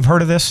 Casey? You've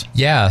heard of this?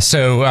 Yeah.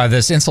 So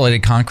this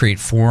insulated concrete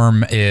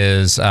form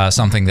is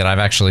something that I've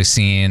actually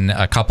seen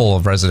a couple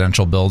of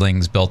residential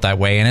buildings built that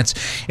way, and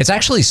it's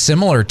actually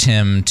similar,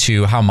 Tim,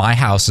 to how my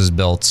house is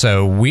built.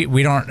 So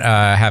we don't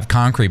have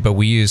concrete, but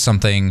we use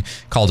something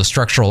called a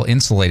structural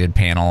insulated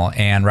panel,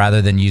 and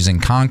rather than using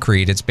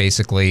concrete, it's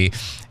basically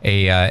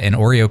an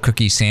Oreo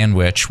cookie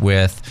sandwich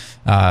with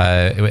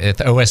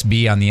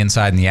OSB on the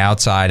inside and the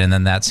outside, and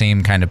then that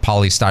same kind of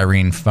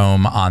polystyrene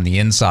foam on the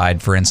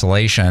inside for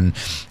insulation.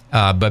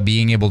 But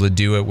being able to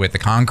do it with the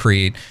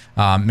concrete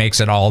makes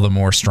it all the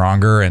more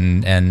stronger,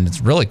 and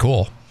it's really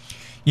cool.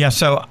 Yeah,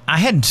 so I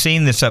hadn't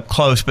seen this up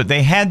close, but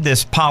they had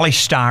this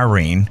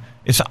polystyrene.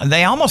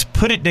 They almost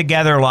put it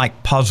together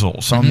like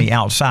puzzles on the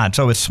outside.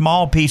 So it's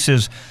small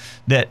pieces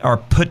that are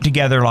put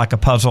together like a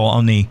puzzle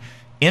on the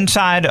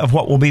inside of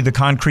what will be the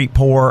concrete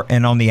pour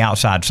and on the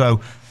outside. So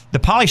the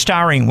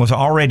polystyrene was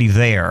already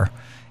there,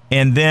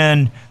 and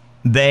then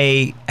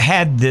they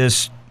had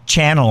this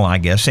channel, I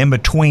guess, in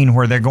between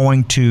where they're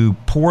going to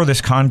pour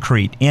this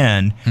concrete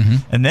in.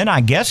 And then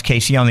I guess,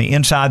 Casey, on the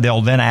inside,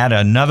 they'll then add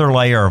another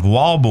layer of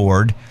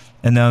wallboard,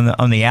 and then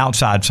on the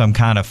outside some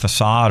kind of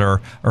facade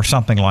or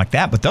something like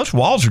that. But those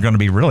walls are going to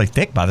be really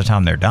thick by the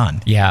time they're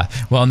done. Yeah,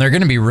 well, and they're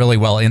going to be really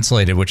well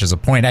insulated, which is a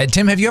point.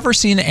 Tim, have you ever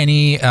seen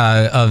any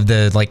of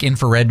the like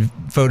infrared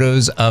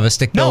photos of a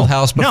stick-built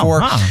house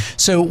before? No.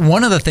 So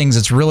one of the things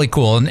that's really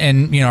cool,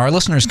 and you know, our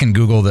listeners can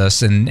Google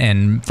this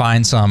and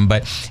find some,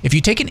 but if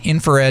you take an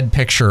infrared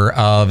picture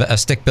of a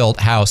stick-built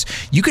house,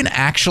 you can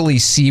actually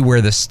see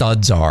where the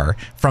studs are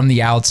from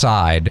the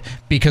outside,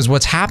 because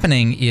what's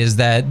happening is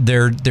that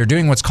they're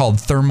doing what's called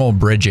thermal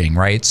bridging,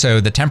 right? So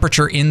the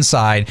temperature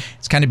inside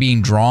is kind of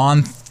being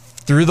drawn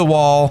through the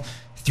wall,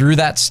 through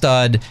that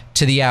stud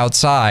to the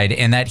outside,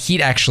 and that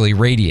heat actually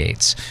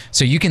radiates.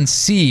 So you can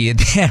see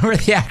where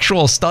the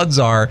actual studs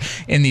are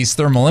in these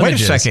thermal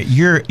images. Wait a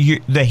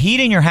second. The heat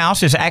in your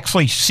house is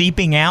actually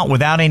seeping out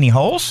without any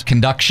holes?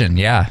 Conduction,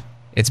 yeah.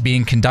 It's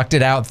being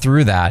conducted out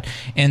through that.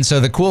 And so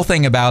the cool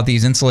thing about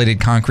these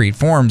insulated concrete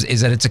forms is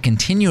that it's a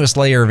continuous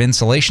layer of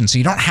insulation. So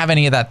you don't have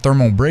any of that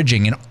thermal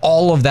bridging, and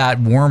all of that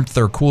warmth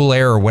or cool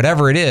air or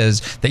whatever it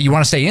is that you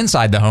want to stay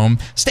inside the home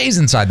stays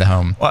inside the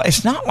home. Well,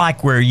 it's not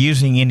like we're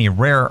using any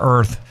rare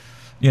earth,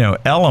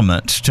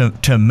 elements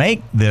to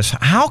make this.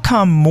 How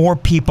come more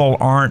people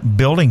aren't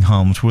building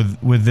homes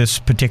with this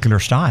particular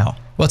style?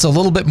 Well, it's a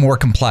little bit more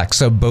complex.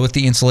 So both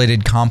the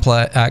insulated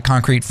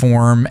concrete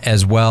form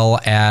as well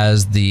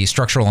as the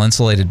structural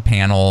insulated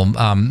panel,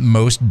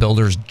 most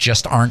builders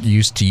just aren't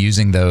used to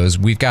using those.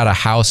 We've got a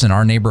house in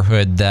our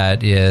neighborhood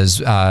that is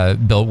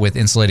built with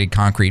insulated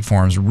concrete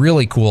forms.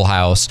 Really cool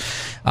house.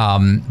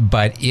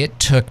 But it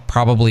took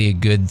probably a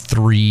good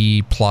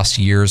 3+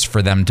 years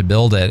for them to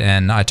build it.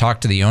 And I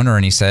talked to the owner,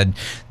 and he said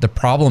the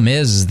problem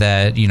is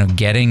that,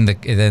 getting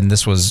then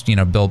this was,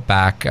 built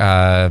back,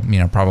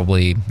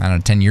 probably,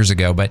 10 years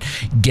ago, but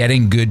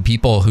getting good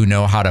people who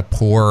know how to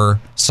pour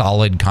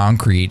solid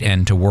concrete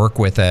and to work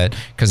with it,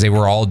 because they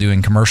were all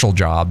doing commercial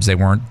jobs. They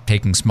weren't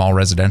taking small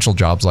residential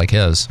jobs like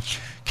his.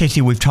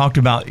 Casey, we've talked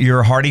about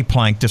your hardy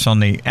plank that's on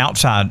the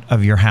outside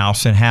of your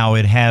house and how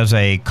it has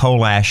a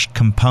coal ash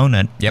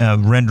component,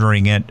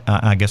 rendering it,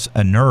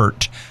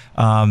 inert.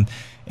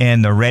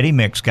 And the Ready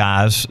Mix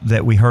guys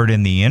that we heard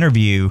in the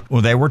interview,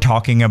 well, they were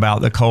talking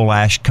about the coal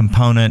ash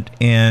component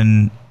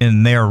in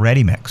their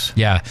Ready Mix.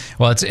 Yeah,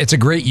 well, it's a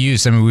great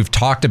use. I mean, we've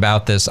talked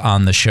about this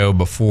on the show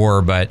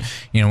before, but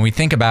when we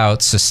think about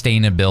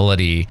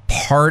sustainability,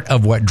 part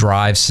of what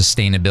drives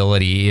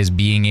sustainability is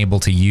being able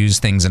to use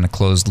things in a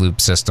closed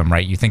loop system,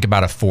 right? You think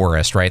about a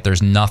forest, right?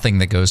 There's nothing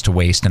that goes to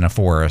waste in a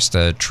forest.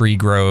 A tree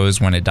grows,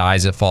 when it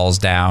dies, it falls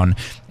down,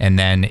 and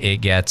then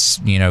it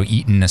gets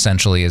eaten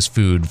essentially as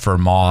food for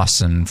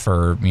moss and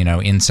for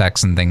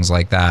insects and things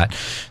like that.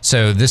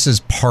 So this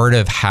is part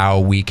of how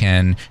we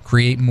can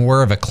create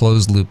more of a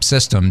closed loop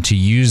system to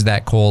use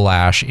that coal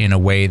ash in a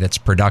way that's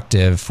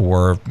productive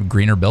for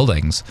greener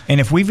buildings. And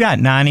if we've got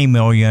 90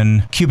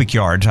 million cubic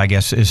yards, I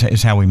guess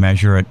is how we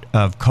measure it,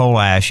 of coal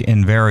ash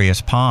in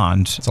various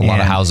ponds. It's a lot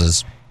of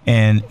houses.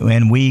 And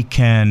we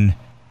can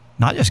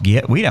not just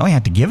we don't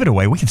have to give it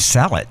away, we can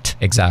sell it.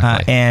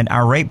 Exactly. And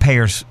our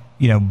ratepayers,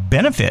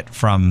 benefit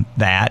from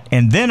that.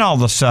 And then all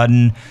of a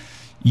sudden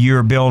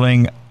you're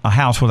building a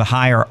house with a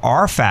higher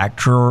R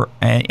factor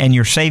and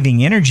you're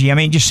saving energy. I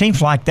mean, it just seems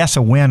like that's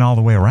a win all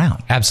the way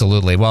around.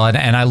 Absolutely. Well,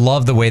 and I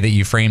love the way that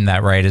you frame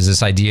that, right, is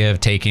this idea of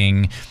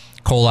taking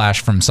coal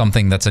ash from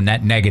something that's a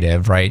net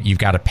negative, right? You've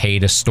got to pay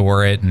to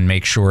store it and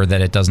make sure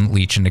that it doesn't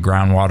leach into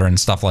groundwater and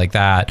stuff like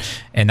that.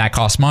 And that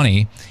costs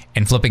money.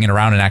 And flipping it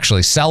around and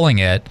actually selling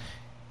it,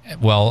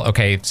 well,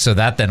 okay, so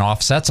that then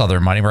offsets other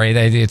money, right?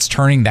 It's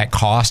turning that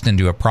cost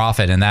into a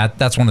profit, and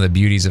that's one of the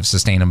beauties of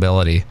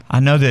sustainability. I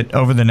know that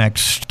over the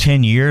next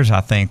 10 years,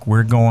 I think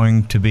we're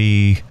going to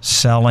be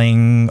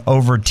selling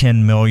over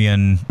 10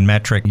 million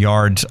metric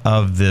yards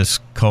of this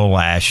coal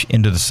ash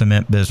into the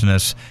cement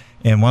business.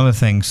 And one of the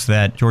things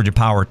that Georgia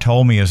Power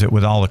told me is that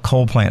with all the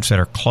coal plants that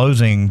are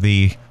closing,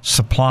 the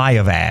supply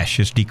of ash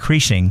is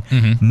decreasing,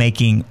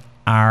 making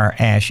our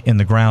ash in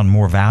the ground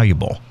more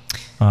valuable.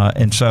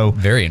 And so,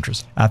 very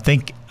interesting. I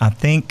think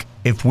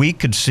if we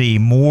could see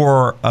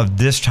more of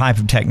this type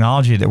of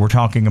technology that we're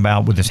talking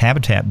about with this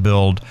habitat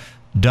build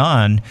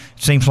done,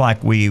 it seems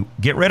like we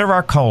get rid of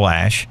our coal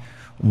ash,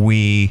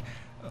 we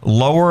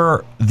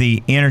lower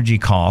the energy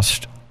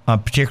cost.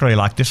 Particularly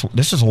like this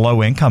is a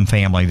low-income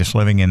family that's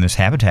living in this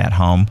habitat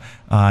home.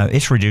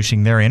 It's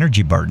reducing their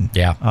energy burden.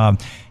 Yeah,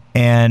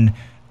 and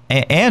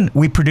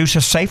we produce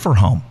a safer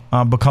home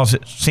because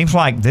it seems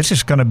like this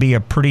is going to be a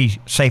pretty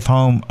safe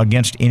home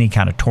against any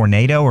kind of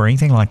tornado or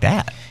anything like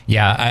that.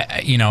 Yeah,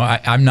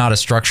 I'm not a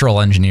structural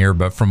engineer,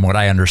 but from what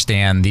I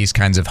understand, these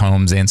kinds of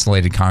homes,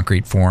 insulated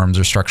concrete forms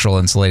or structural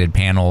insulated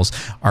panels,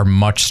 are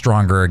much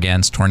stronger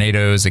against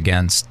tornadoes,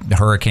 against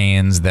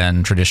hurricanes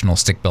than traditional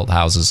stick-built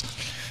houses.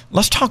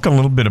 Let's talk a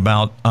little bit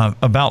about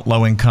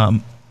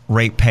low-income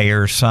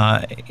ratepayers.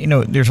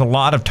 There's a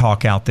lot of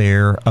talk out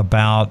there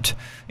about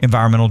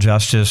environmental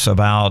justice,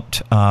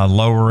 about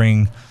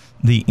lowering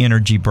the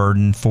energy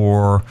burden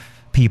for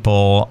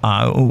people.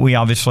 We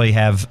obviously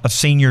have a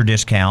senior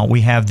discount. We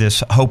have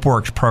this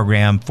HopeWorks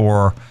program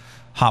for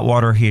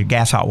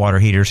gas hot water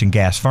heaters and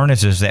gas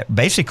furnaces that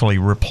basically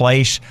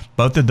replace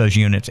both of those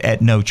units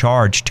at no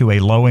charge to a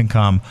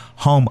low-income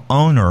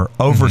homeowner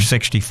over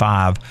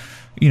 65,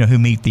 who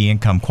meet the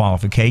income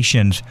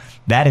qualifications.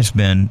 That has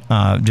been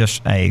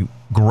just a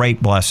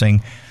great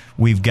blessing.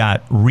 We've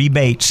got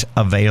rebates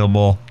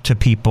available to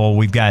people.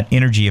 We've got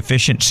energy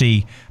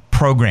efficiency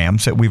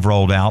programs that we've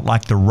rolled out,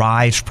 like the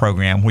RISE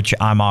program, which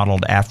I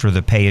modeled after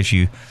the Pay As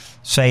You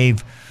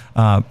Save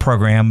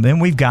program. Then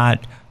we've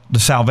got the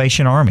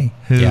Salvation Army,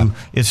 who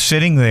is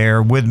sitting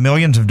there with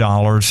millions of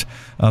dollars,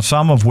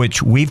 some of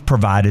which we've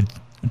provided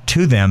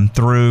to them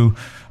through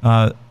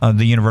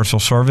the Universal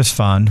Service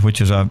Fund,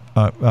 which is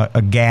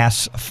a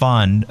gas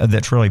fund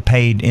that's really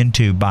paid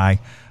into by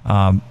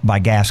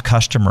gas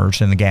customers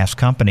and the gas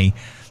company.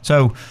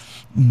 So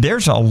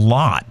there's a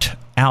lot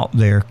out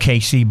there,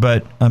 Casey,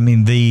 but I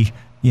mean the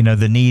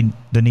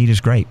need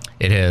is great.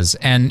 It is.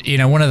 And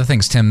one of the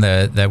things, Tim,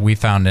 that we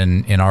found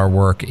in our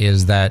work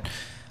is that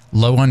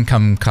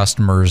low-income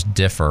customers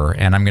differ.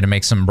 And I'm going to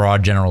make some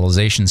broad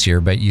generalizations here,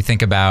 but you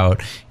think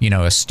about,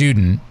 a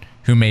student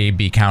who may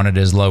be counted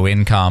as low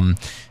income,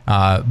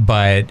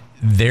 but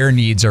their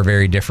needs are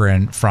very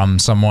different from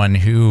someone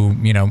who,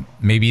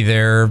 maybe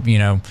they're,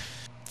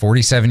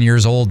 47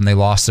 years old and they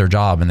lost their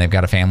job and they've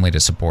got a family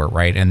to support,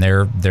 right? And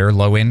they're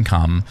low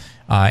income.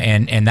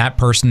 And that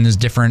person is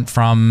different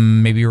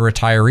from maybe a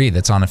retiree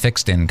that's on a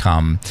fixed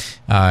income.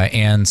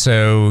 And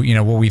so,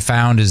 what we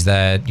found is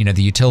that,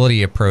 the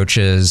utility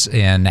approaches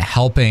in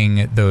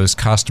helping those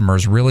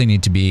customers really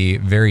need to be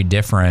very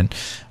different,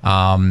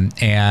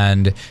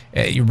 and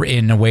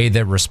in a way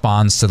that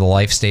responds to the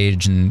life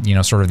stage and,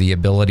 sort of the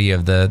ability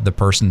of the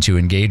person to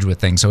engage with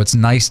things. So it's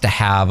nice to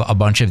have a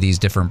bunch of these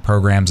different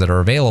programs that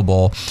are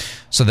available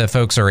so that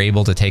folks are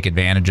able to take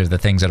advantage of the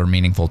things that are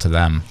meaningful to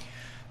them.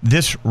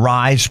 This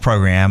RISE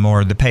program,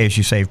 or the Pay As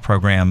You Save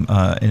program,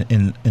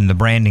 in the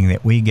branding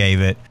that we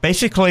gave it,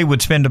 basically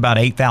would spend about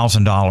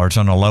 $8,000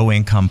 on a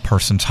low-income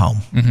person's home,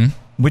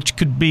 which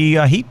could be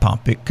a heat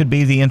pump. It could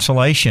be the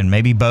insulation,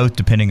 maybe both,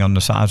 depending on the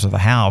size of the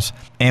house.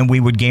 And we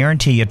would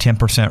guarantee a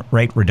 10%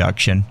 rate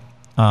reduction,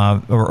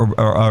 or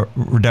a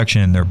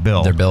reduction in their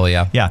bill.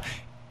 Yeah.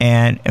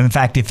 And in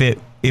fact,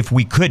 if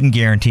we couldn't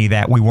guarantee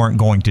that, we weren't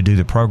going to do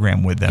the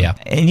program with them. Yeah.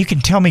 And you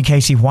can tell me,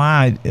 Casey,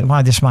 why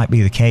this might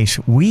be the case.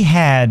 We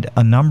had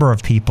a number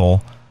of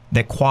people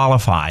that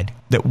qualified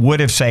that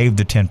would have saved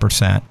the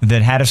 10%,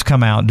 that had us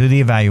come out, do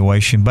the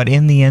evaluation, but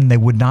in the end, they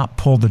would not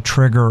pull the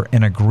trigger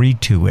and agree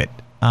to it.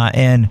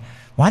 And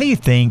why do you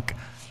think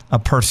a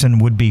person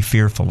would be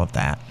fearful of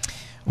that?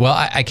 Well,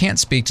 I can't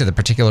speak to the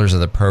particulars of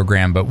the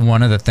program, but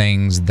one of the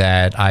things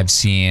that I've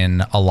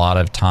seen a lot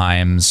of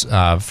times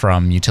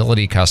from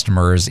utility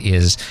customers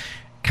is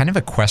kind of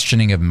a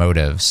questioning of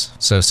motives.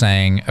 So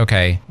saying,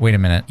 okay, wait a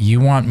minute, you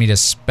want me to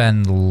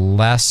spend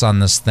less on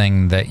this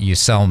thing that you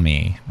sell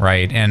me,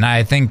 right? And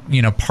I think,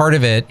 part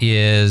of it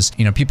is,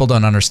 people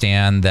don't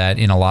understand that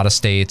in a lot of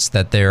states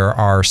that there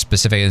are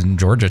specific, in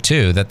Georgia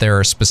too, that there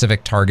are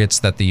specific targets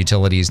that the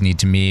utilities need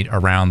to meet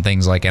around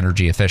things like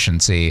energy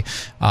efficiency.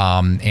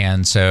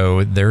 And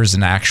so there's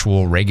an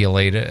actual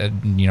regulated,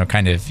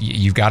 kind of,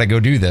 you've got to go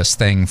do this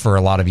thing for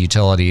a lot of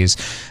utilities.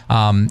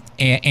 And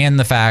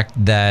the fact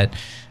that,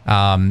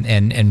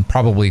 and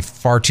probably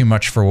far too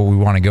much for what we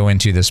want to go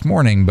into this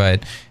morning,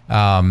 but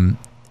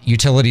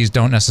utilities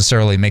don't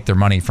necessarily make their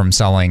money from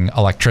selling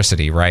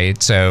electricity,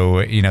 right?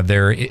 So,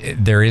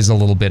 there is a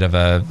little bit of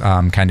a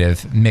kind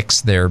of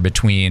mix there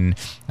between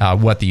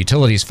what the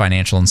utility's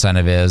financial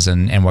incentive is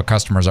and what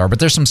customers are. But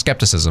there's some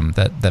skepticism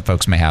that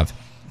folks may have.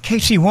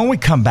 Casey, when we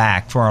come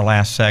back for our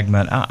last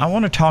segment, I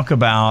want to talk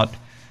about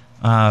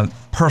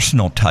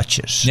personal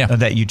touches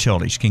that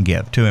utilities can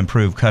give to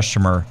improve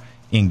customer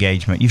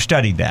engagement. You've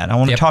studied that. I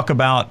want to talk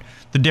about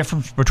the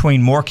difference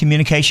between more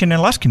communication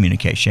and less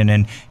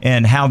communication,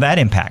 and how that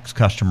impacts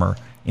customer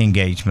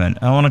engagement.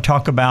 I want to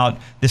talk about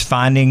this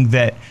finding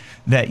that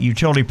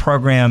utility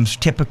programs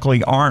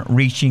typically aren't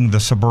reaching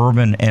the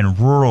suburban and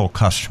rural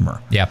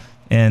customer,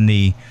 and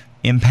the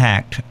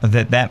impact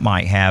that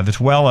might have, as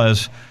well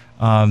as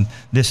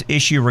this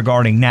issue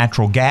regarding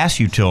natural gas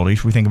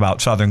utilities. We think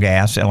about Southern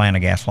Gas, Atlanta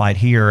Gas Light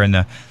here,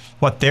 and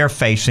what they're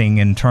facing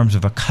in terms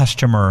of a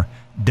customer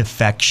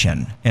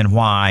defection and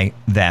why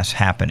that's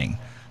happening.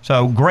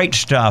 So great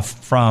stuff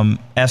from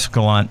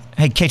Escalent.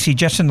 Hey, Casey,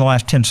 just in the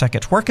last 10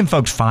 seconds, where can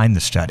folks find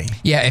the study?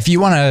 Yeah, if you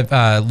want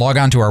to log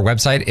on to our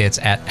website, it's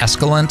at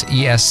Escalent,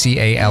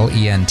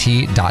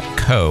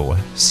 ESCALENT.co.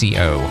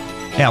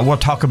 Yeah, we'll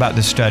talk about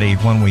this study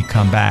when we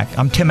come back.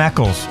 I'm Tim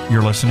Echols.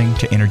 You're listening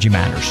to Energy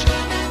Matters.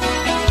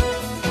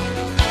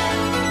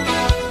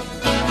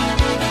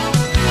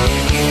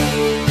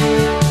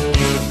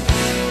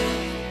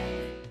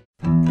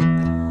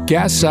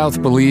 Gas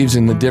South believes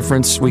in the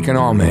difference we can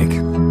all make,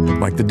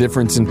 like the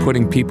difference in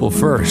putting people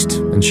first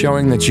and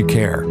showing that you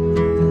care.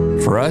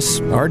 For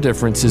us, our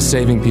difference is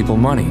saving people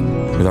money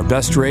with our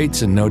best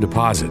rates and no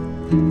deposit,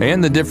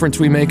 and the difference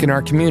we make in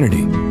our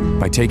community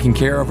by taking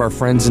care of our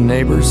friends and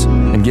neighbors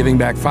and giving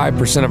back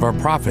 5% of our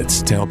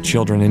profits to help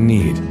children in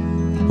need.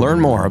 Learn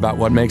more about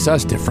what makes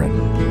us different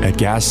at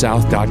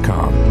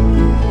gassouth.com.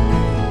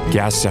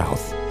 Gas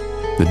South.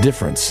 The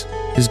difference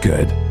is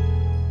good.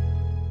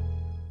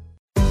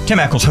 Tim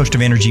Echols, host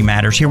of Energy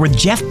Matters, here with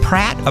Jeff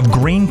Pratt of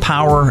Green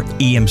Power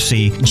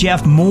EMC.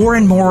 Jeff, more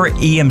and more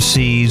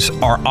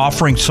EMCs are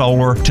offering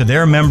solar to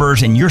their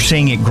members, and you're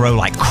seeing it grow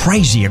like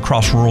crazy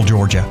across rural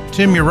Georgia.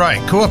 Tim, you're right.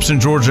 Co-ops in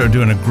Georgia are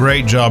doing a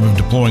great job of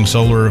deploying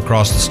solar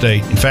across the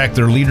state. In fact,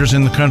 they're leaders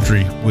in the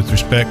country with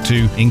respect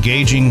to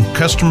engaging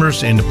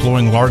customers and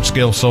deploying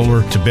large-scale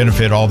solar to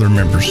benefit all their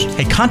members.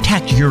 Hey,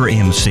 contact your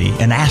EMC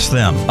and ask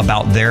them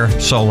about their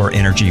solar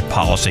energy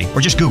policy,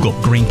 or just Google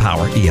Green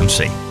Power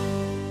EMC.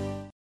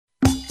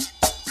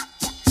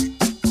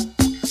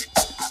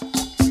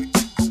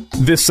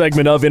 This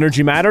segment of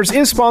Energy Matters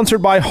is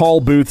sponsored by Hall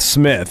Booth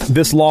Smith.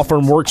 This law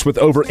firm works with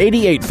over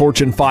 88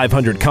 Fortune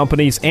 500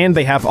 companies, and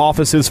they have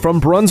offices from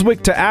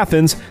Brunswick to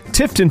Athens,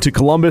 Tifton to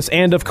Columbus,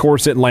 and of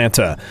course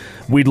Atlanta.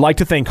 We'd like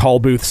to thank Hall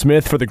Booth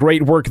Smith for the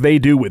great work they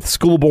do with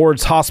school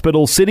boards,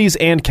 hospitals, cities,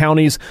 and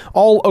counties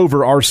all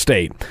over our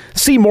state.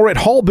 See more at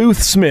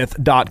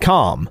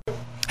hallboothsmith.com.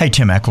 Hey,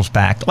 Tim Echols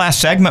back.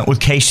 Last segment with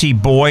Casey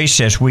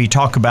Boyce as we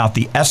talk about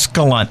the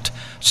Escalent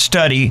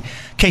study.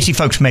 Casey,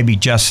 folks may be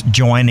just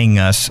joining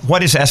us.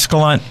 What is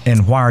Escalent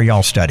and why are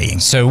y'all studying?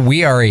 So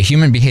we are a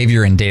human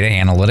behavior and data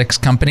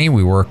analytics company.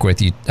 We work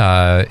with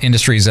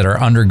industries that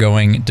are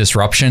undergoing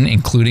disruption,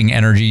 including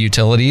energy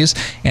utilities,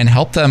 and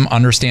help them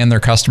understand their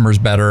customers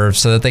better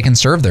so that they can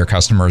serve their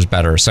customers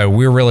better. So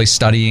we're really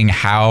studying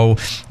how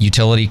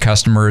utility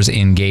customers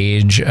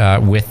engage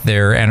with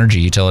their energy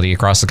utility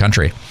across the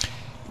country.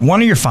 One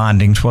of your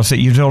findings was that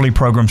utility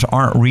programs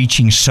aren't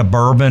reaching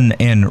suburban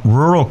and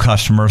rural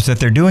customers, that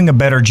they're doing a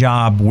better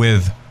job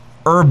with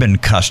urban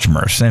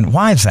customers. And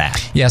why is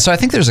that? Yeah, so I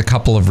think there's a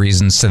couple of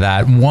reasons to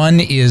that. One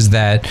is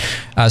that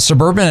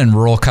suburban and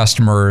rural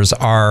customers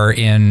are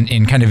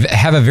in kind of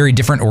have a very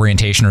different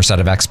orientation or set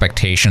of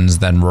expectations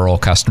than rural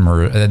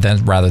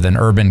rather than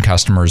urban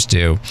customers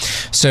do.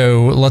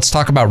 So let's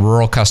talk about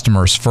rural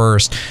customers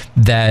first.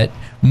 That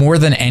more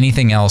than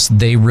anything else,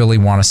 they really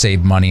want to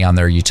save money on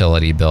their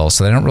utility bill.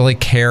 So they don't really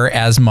care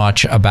as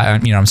much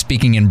about, I'm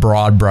speaking in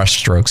broad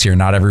brushstrokes here.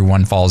 Not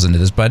everyone falls into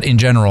this, but in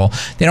general,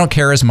 they don't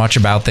care as much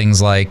about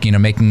things like,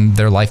 making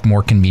their life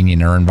more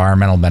convenient or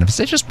environmental benefits.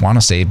 They just want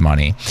to save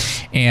money.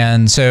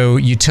 And so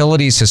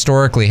utilities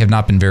historically have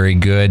not been very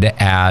good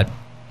at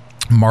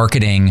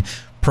marketing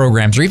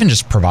programs or even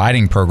just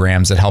providing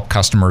programs that help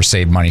customers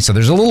save money. So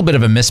there's a little bit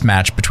of a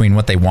mismatch between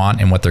what they want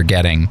and what they're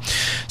getting.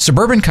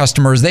 Suburban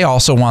customers, they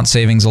also want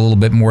savings a little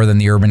bit more than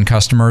the urban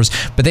customers,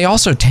 but they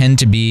also tend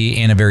to be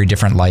in a very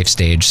different life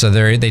stage. So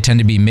they tend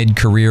to be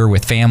mid-career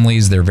with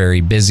families. They're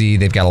very busy.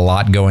 They've got a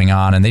lot going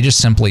on, and they just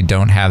simply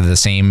don't have the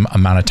same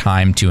amount of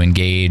time to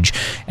engage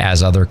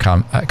as other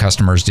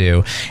customers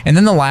do. And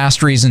then the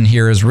last reason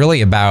here is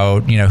really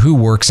about, who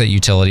works at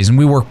utilities. And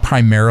we work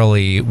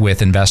primarily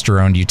with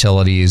investor-owned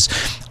utilities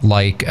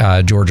like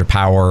Georgia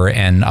Power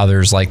and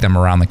others like them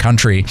around the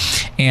country.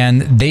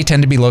 And they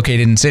tend to be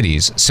located in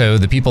cities. So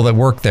the people that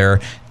work there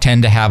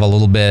tend to have a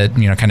little bit,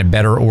 kind of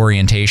better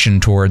orientation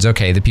towards,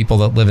 okay, the people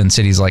that live in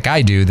cities like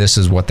I do, this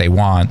is what they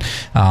want.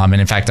 And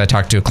in fact, I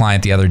talked to a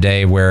client the other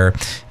day where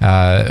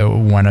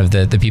one of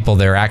the people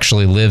there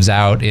actually lives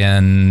out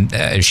in,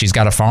 she's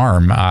got a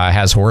farm,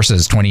 has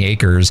horses, 20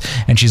 acres.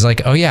 And she's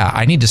like, oh yeah,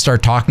 I need to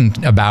start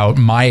talking about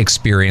my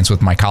experience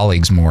with my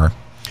colleagues more.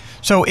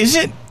 So is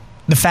it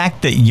the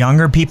fact that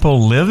younger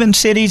people live in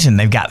cities and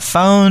they've got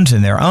phones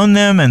and they're on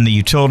them and the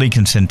utility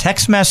can send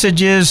text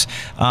messages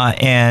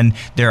and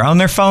they're on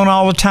their phone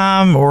all the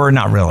time, or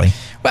not really?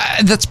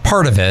 That's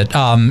part of it.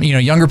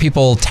 Younger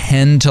people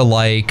tend to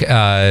like,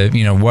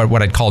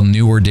 what I'd call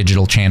newer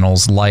digital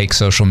channels like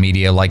social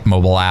media, like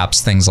mobile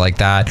apps, things like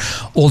that.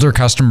 Older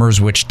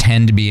customers, which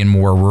tend to be in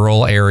more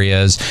rural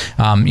areas,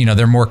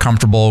 they're more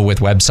comfortable with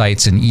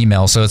websites and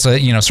email. So it's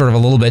a, sort of a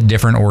little bit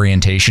different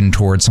orientation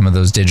towards some of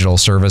those digital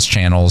service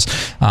channels.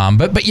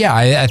 But yeah,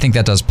 I think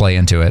that does play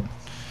into it.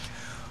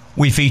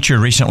 We featured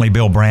recently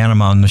Bill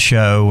Branham on the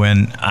show,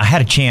 and I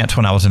had a chance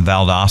when I was in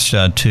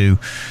Valdosta to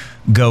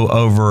go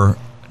over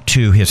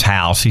to his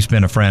house. He's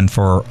been a friend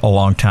for a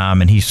long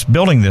time, and he's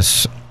building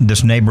this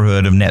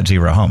neighborhood of net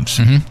zero homes,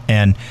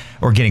 and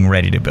or getting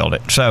ready to build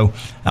it. So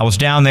I was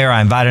down there.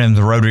 I invited him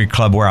to the Rotary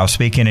Club where I was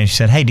speaking, and he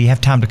said, hey, do you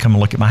have time to come and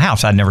look at my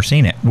house? I'd never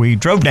seen it. We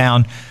drove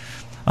down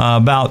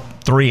about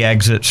 3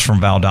 exits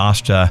from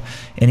Valdosta,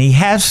 and he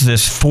has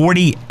this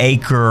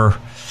 40-acre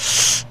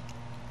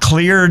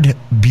cleared,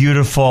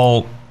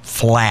 beautiful,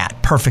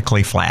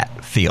 perfectly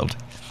flat field.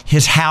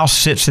 His house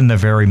sits in the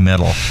very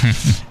middle,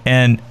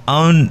 and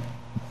on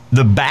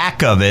the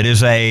back of it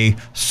is a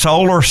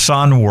solar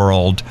sun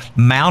world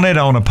mounted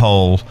on a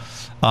pole,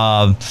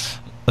 a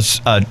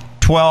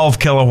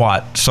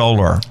 12-kilowatt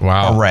solar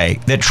array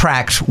that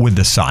tracks with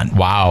the sun.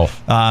 Wow.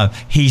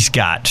 He's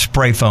got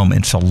spray foam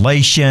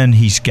insulation.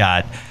 He's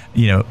got,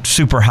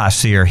 super high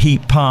SEER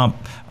heat pump,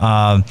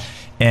 and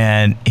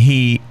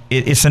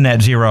it's a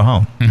net zero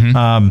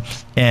home.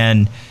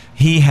 And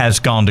he has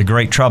gone to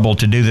great trouble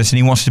to do this, and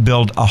he wants to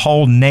build a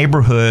whole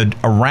neighborhood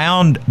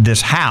around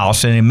this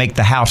house and make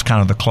the house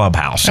kind of the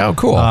clubhouse. Oh,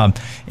 cool.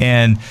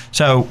 And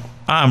so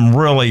I'm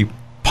really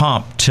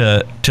pumped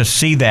to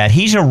see that.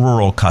 He's a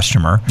rural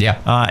customer.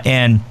 Yeah.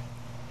 And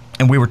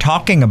we were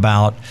talking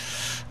about,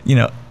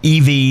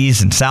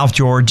 EVs in South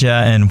Georgia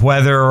and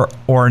whether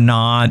or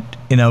not,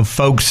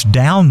 folks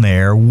down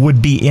there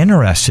would be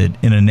interested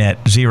in a net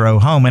zero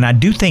home. And I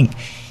do think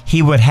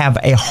he would have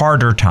a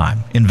harder time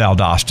in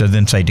Valdosta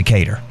than, say,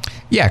 Decatur.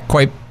 Yeah,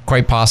 quite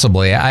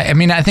possibly. I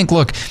mean, I think,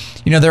 look,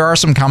 there are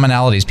some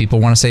commonalities. People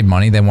want to save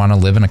money. They want to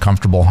live in a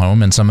comfortable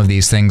home. And some of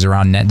these things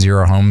around net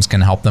zero homes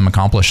can help them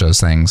accomplish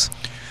those things.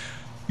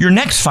 Your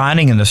next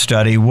finding in the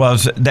study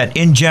was that,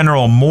 in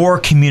general, more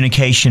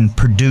communication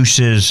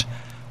produces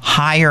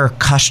higher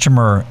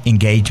customer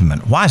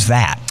engagement. Why is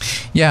that?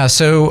 Yeah,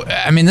 so,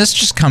 I mean, this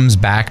just comes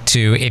back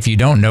to, if you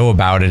don't know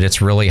about it,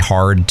 it's really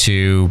hard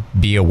to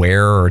be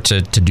aware or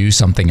to do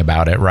something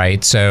about it,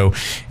 right? So,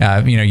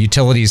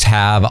 utilities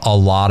have a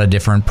lot of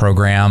different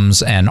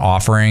programs and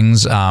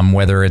offerings,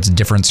 whether it's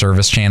different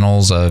service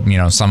channels.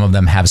 Some of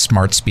them have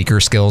smart speaker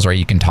skills, right?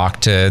 You can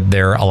talk to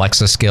their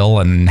Alexa skill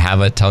and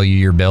have it tell you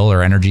your bill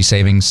or energy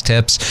savings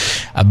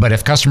tips. But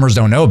if customers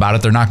don't know about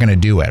it, they're not going to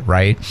do it,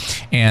 right?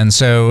 And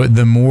so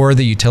the more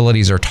the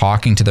utilities are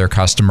talking to their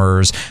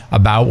customers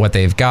about what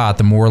they've got,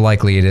 the more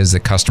likely it is that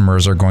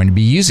customers are going to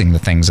be using the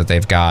things that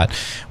they've got.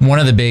 One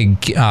of the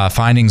big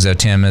findings, though,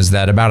 Tim, is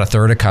that about a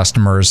third of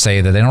customers say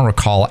that they don't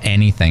recall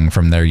anything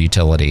from their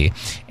utility.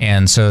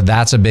 And so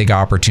that's a big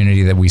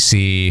opportunity that we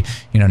see,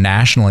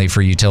 nationally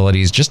for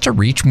utilities, just to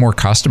reach more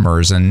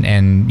customers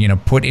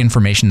and put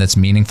information that's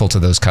meaningful to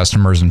those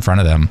customers in front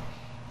of them.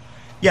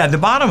 Yeah, the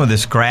bottom of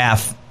this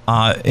graph,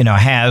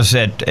 has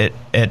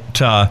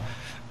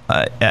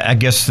I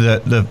guess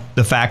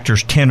the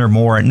factors 10 or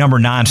more, and number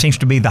 9 seems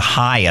to be the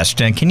highest.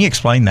 And can you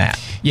explain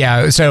that?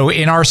 Yeah, so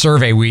in our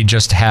survey, we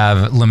just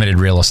have limited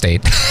real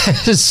estate.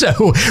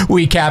 So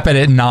we cap it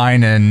at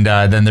 9, and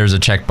then there's a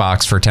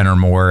checkbox for 10 or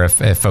more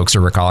if folks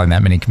are recalling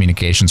that many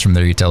communications from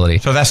their utility.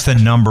 So that's the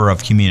number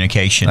of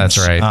communications. That's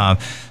right.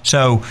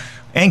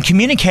 And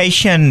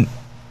communication,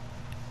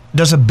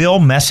 does a bill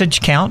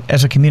message count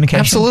as a communication?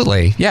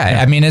 Absolutely.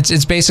 Yeah. I mean,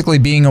 it's basically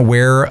being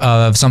aware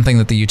of something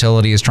that the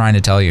utility is trying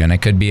to tell you. And it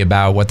could be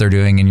about what they're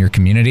doing in your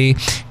community.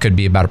 It could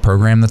be about a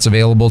program that's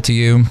available to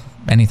you.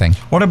 Anything.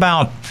 What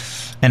about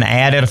an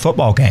ad at a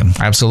football game?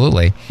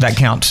 Absolutely. That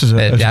counts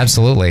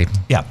absolutely.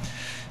 Yeah.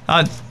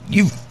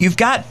 You've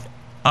got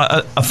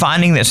a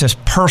finding that says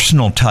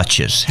personal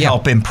touches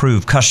help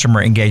improve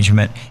customer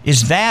engagement.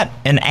 Is that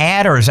an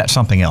ad or is that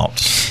something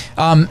else?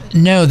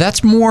 No,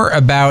 that's more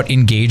about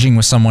engaging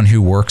with someone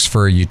who works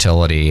for a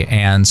utility.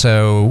 And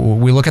so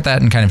we look at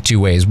that in kind of two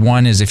ways.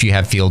 One is if you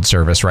have field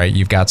service, right?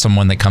 You've got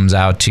someone that comes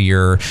out to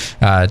your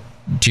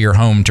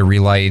home to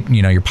relight,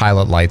 your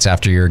pilot lights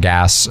after your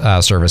gas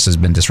service has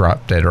been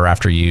disrupted or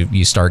after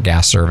you start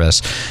gas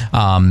service.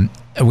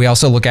 We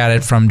also look at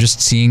it from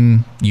just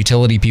seeing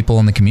utility people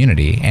in the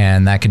community,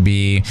 and that could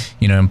be,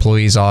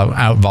 employees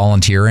out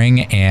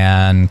volunteering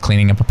and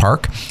cleaning up a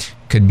park.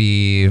 Could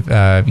be,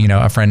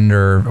 a friend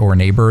or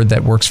neighbor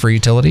that works for a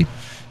utility.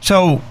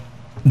 So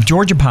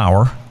Georgia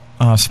Power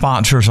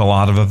sponsors a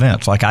lot of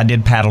events. Like I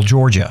did Paddle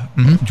Georgia.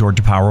 Mm-hmm.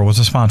 Georgia Power was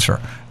a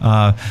sponsor.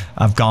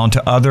 I've gone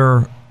to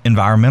other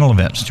environmental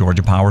events.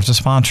 Georgia Power is a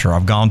sponsor.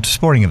 I've gone to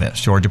sporting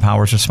events. Georgia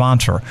Power is a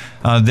sponsor.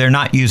 They're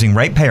not using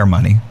ratepayer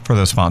money for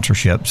those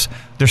sponsorships.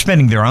 They're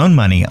spending their own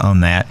money on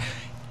that.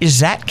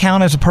 Is that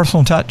count as a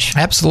personal touch?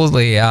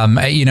 Absolutely.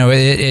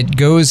 It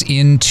goes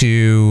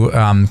into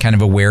kind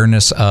of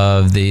awareness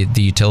of the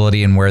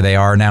utility and where they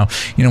are. Now,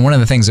 one of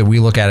the things that we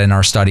look at in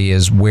our study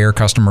is where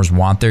customers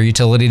want their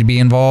utility to be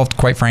involved.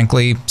 Quite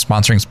frankly,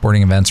 sponsoring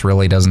sporting events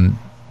really doesn't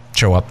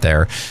show up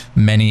there.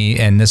 Many,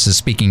 and this is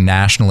speaking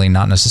nationally,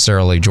 not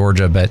necessarily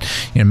Georgia, but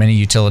many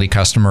utility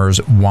customers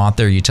want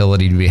their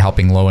utility to be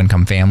helping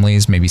low-income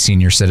families, maybe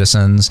senior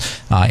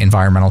citizens,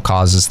 environmental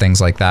causes,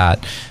 things like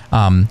that.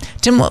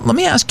 Tim, let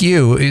me ask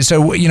you. So,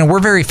 we're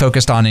very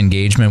focused on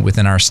engagement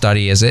within our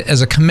study. As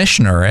a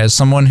commissioner, as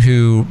someone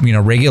who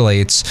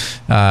regulates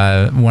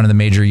one of the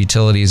major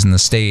utilities in the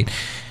state.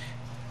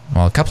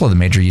 Well, a couple of the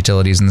major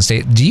utilities in the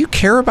state. Do you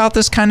care about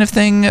this kind of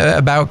thing,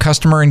 about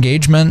customer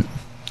engagement?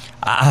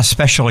 I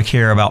especially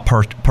care about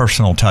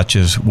personal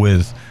touches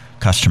with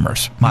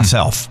customers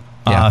myself.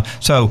 Yeah.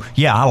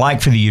 I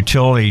like for the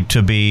utility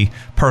to be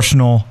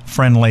personal,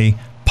 friendly,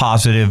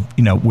 positive,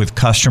 with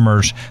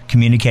customers,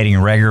 communicating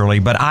regularly.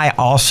 But I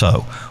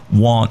also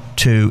want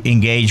to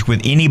engage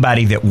with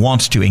anybody that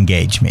wants to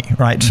engage me,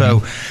 right?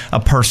 Mm-hmm. So a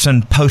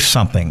person posts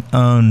something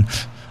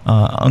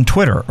on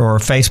Twitter or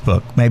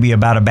Facebook, maybe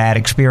about a bad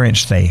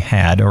experience they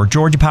had, or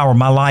Georgia Power,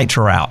 my lights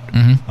are out.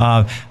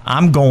 Mm-hmm.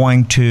 I'm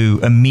going to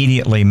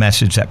immediately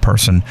message that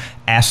person,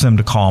 ask them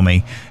to call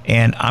me,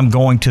 and I'm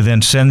going to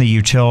then send the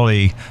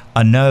utility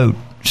a note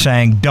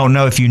saying, don't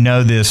know if you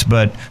know this,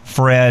 but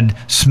Fred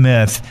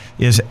Smith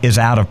is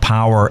out of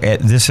power at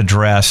this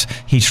address.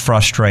 He's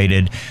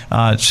frustrated.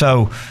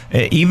 So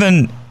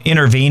even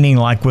intervening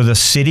like with a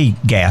city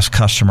gas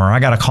customer. I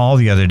got a call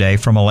the other day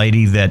from a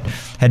lady that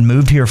had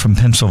moved here from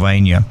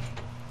Pennsylvania,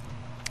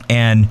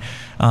 and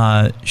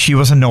she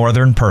was a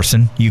northern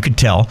person, you could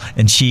tell,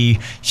 and she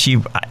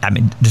I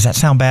mean, does that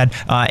sound bad?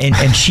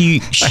 And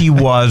she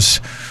was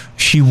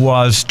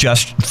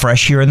just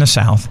fresh here in the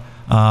South.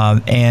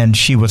 And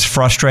she was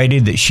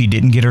frustrated that she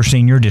didn't get her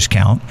senior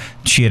discount.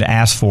 She had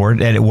asked for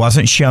it, and it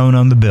wasn't shown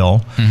on the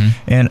bill. Mm-hmm.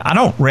 And I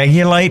don't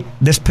regulate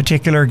this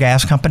particular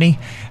gas company,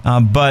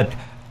 but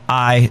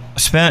I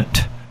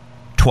spent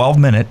 12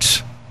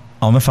 minutes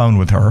on the phone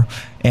with her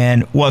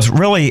and was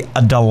really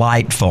a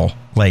delightful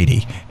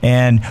lady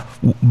and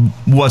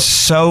was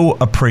so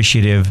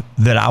appreciative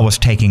that I was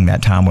taking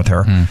that time with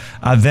her.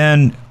 I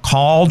then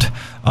called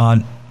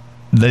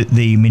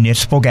the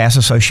Municipal Gas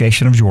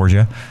Association of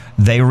Georgia.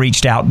 They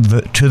reached out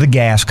to the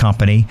gas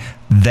company.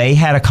 They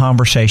had a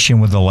conversation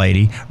with the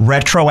lady,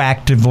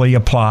 retroactively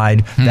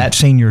applied that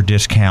senior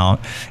discount,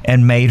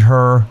 and made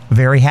her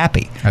very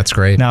happy. That's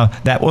great. Now,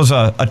 that was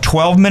a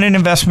 12-minute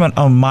investment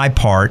on my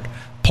part,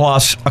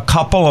 plus a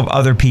couple of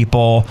other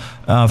people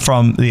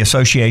from the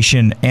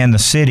association and the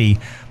city.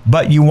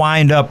 But you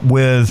wind up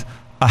with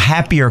a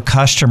happier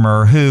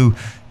customer who,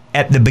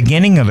 at the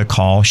beginning of the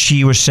call,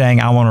 she was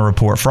saying, I want to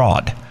report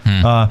fraud.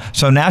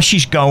 So now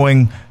she's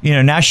going,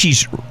 now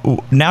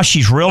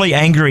she's really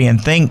angry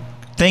and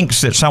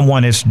thinks that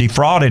someone has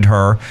defrauded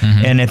her.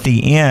 And at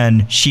the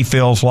end, she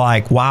feels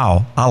like,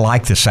 wow, I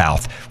like the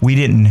South. We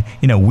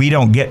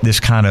don't get this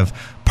kind of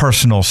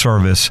personal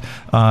service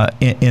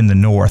in the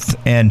North.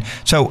 And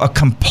so a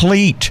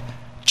complete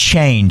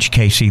change,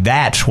 Casey,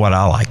 that's what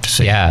I like to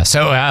see. Yeah.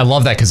 So I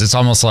love that, because it's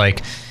almost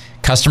like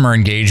customer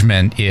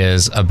engagement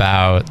is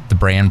about the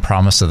brand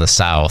promise of the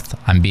South.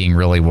 I'm being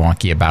really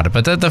wonky about it,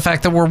 but the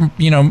fact that we're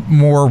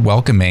more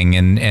welcoming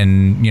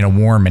and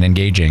warm and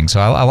engaging. So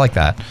I like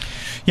that.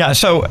 Yeah.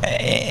 So,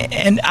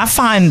 and I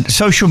find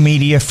social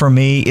media for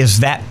me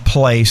is that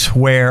place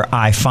where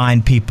I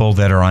find people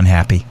that are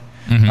unhappy,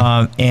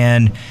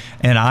 and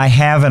I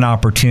have an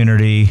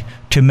opportunity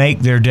to make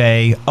their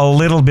day a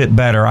little bit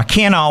better. I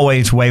can't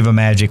always wave a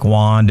magic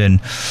wand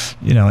and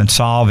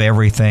solve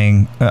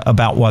everything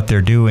about what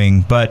they're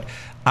doing, but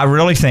I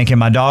really think, and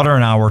my daughter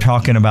and I were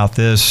talking about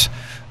this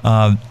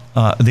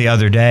the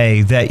other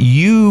day, that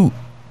you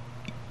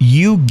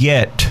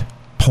get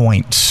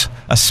points,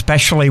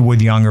 especially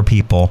with younger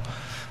people,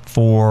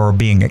 for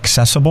being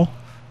accessible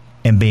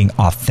and being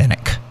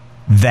authentic.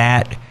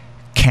 That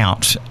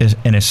counts,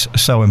 and it's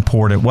so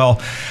important.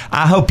 Well,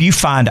 I hope you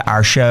find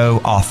our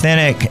show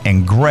authentic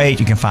and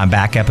great. You can find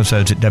back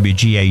episodes at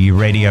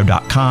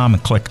WGAUradio.com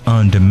and click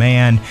on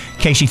demand.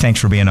 Casey, thanks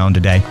for being on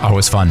today.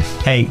 Always fun.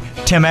 Hey,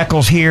 Tim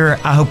Echols here.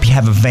 I hope you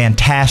have a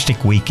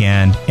fantastic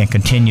weekend and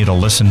continue to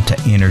listen to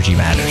Energy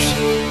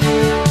Matters.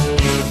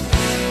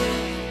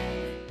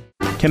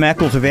 Tim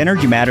Echols of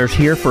Energy Matters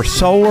here for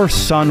Solar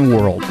Sun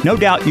World. No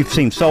doubt you've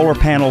seen solar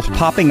panels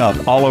popping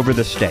up all over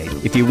the state.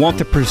 If you want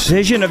the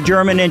precision of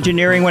German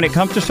engineering when it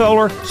comes to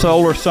solar,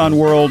 Solar Sun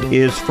World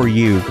is for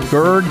you.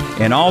 Gerd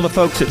and all the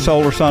folks at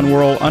Solar Sun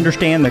World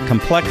understand the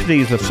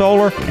complexities of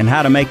solar and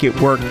how to make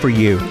it work for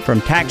you. From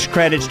tax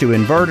credits to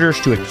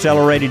inverters to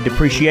accelerated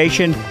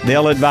depreciation,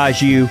 they'll advise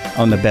you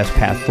on the best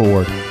path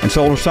forward. And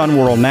Solar Sun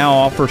World now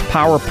offers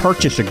power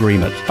purchase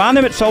agreements. Find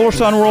them at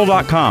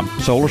solarsunworld.com.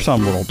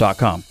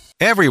 solarsunworld.com.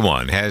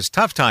 Everyone has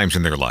tough times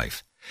in their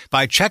life.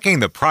 By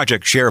checking the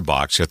Project Share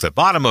box at the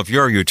bottom of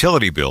your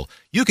utility bill,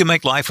 you can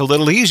make life a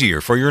little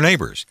easier for your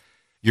neighbors.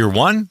 Your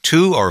 $1,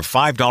 $2, or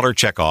 $5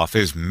 checkoff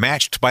is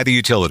matched by the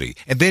utility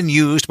and then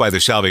used by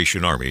the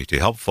Salvation Army to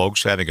help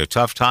folks having a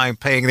tough time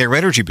paying their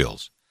energy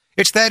bills.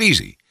 It's that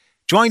easy.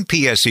 Join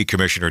PSC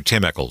Commissioner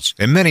Tim Echols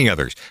and many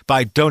others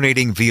by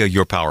donating via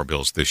your power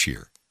bills this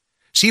year.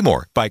 See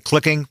more by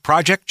clicking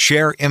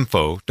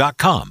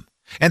ProjectShareInfo.com.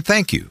 And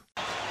thank you.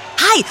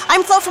 Hi,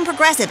 I'm Flo from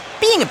Progressive.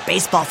 Being a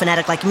baseball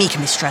fanatic like me can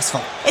be stressful.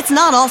 It's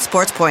not all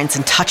sports points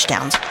and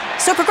touchdowns.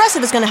 So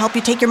Progressive is going to help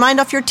you take your mind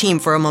off your team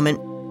for a moment.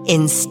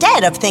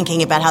 Instead of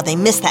thinking about how they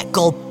missed that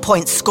goal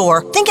point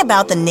score, think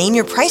about the Name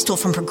Your Price tool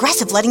from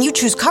Progressive, letting you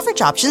choose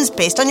coverage options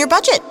based on your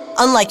budget,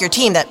 unlike your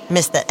team that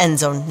missed the end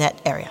zone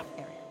net area.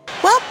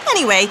 Well,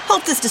 anyway,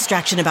 hope this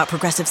distraction about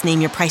Progressive's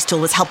Name Your Price tool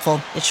was helpful.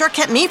 It sure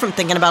kept me from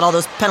thinking about all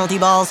those penalty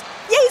balls.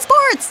 Yay,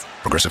 sports!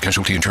 Progressive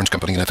Casualty Insurance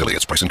Company and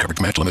affiliates. Price and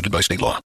coverage match limited by state law.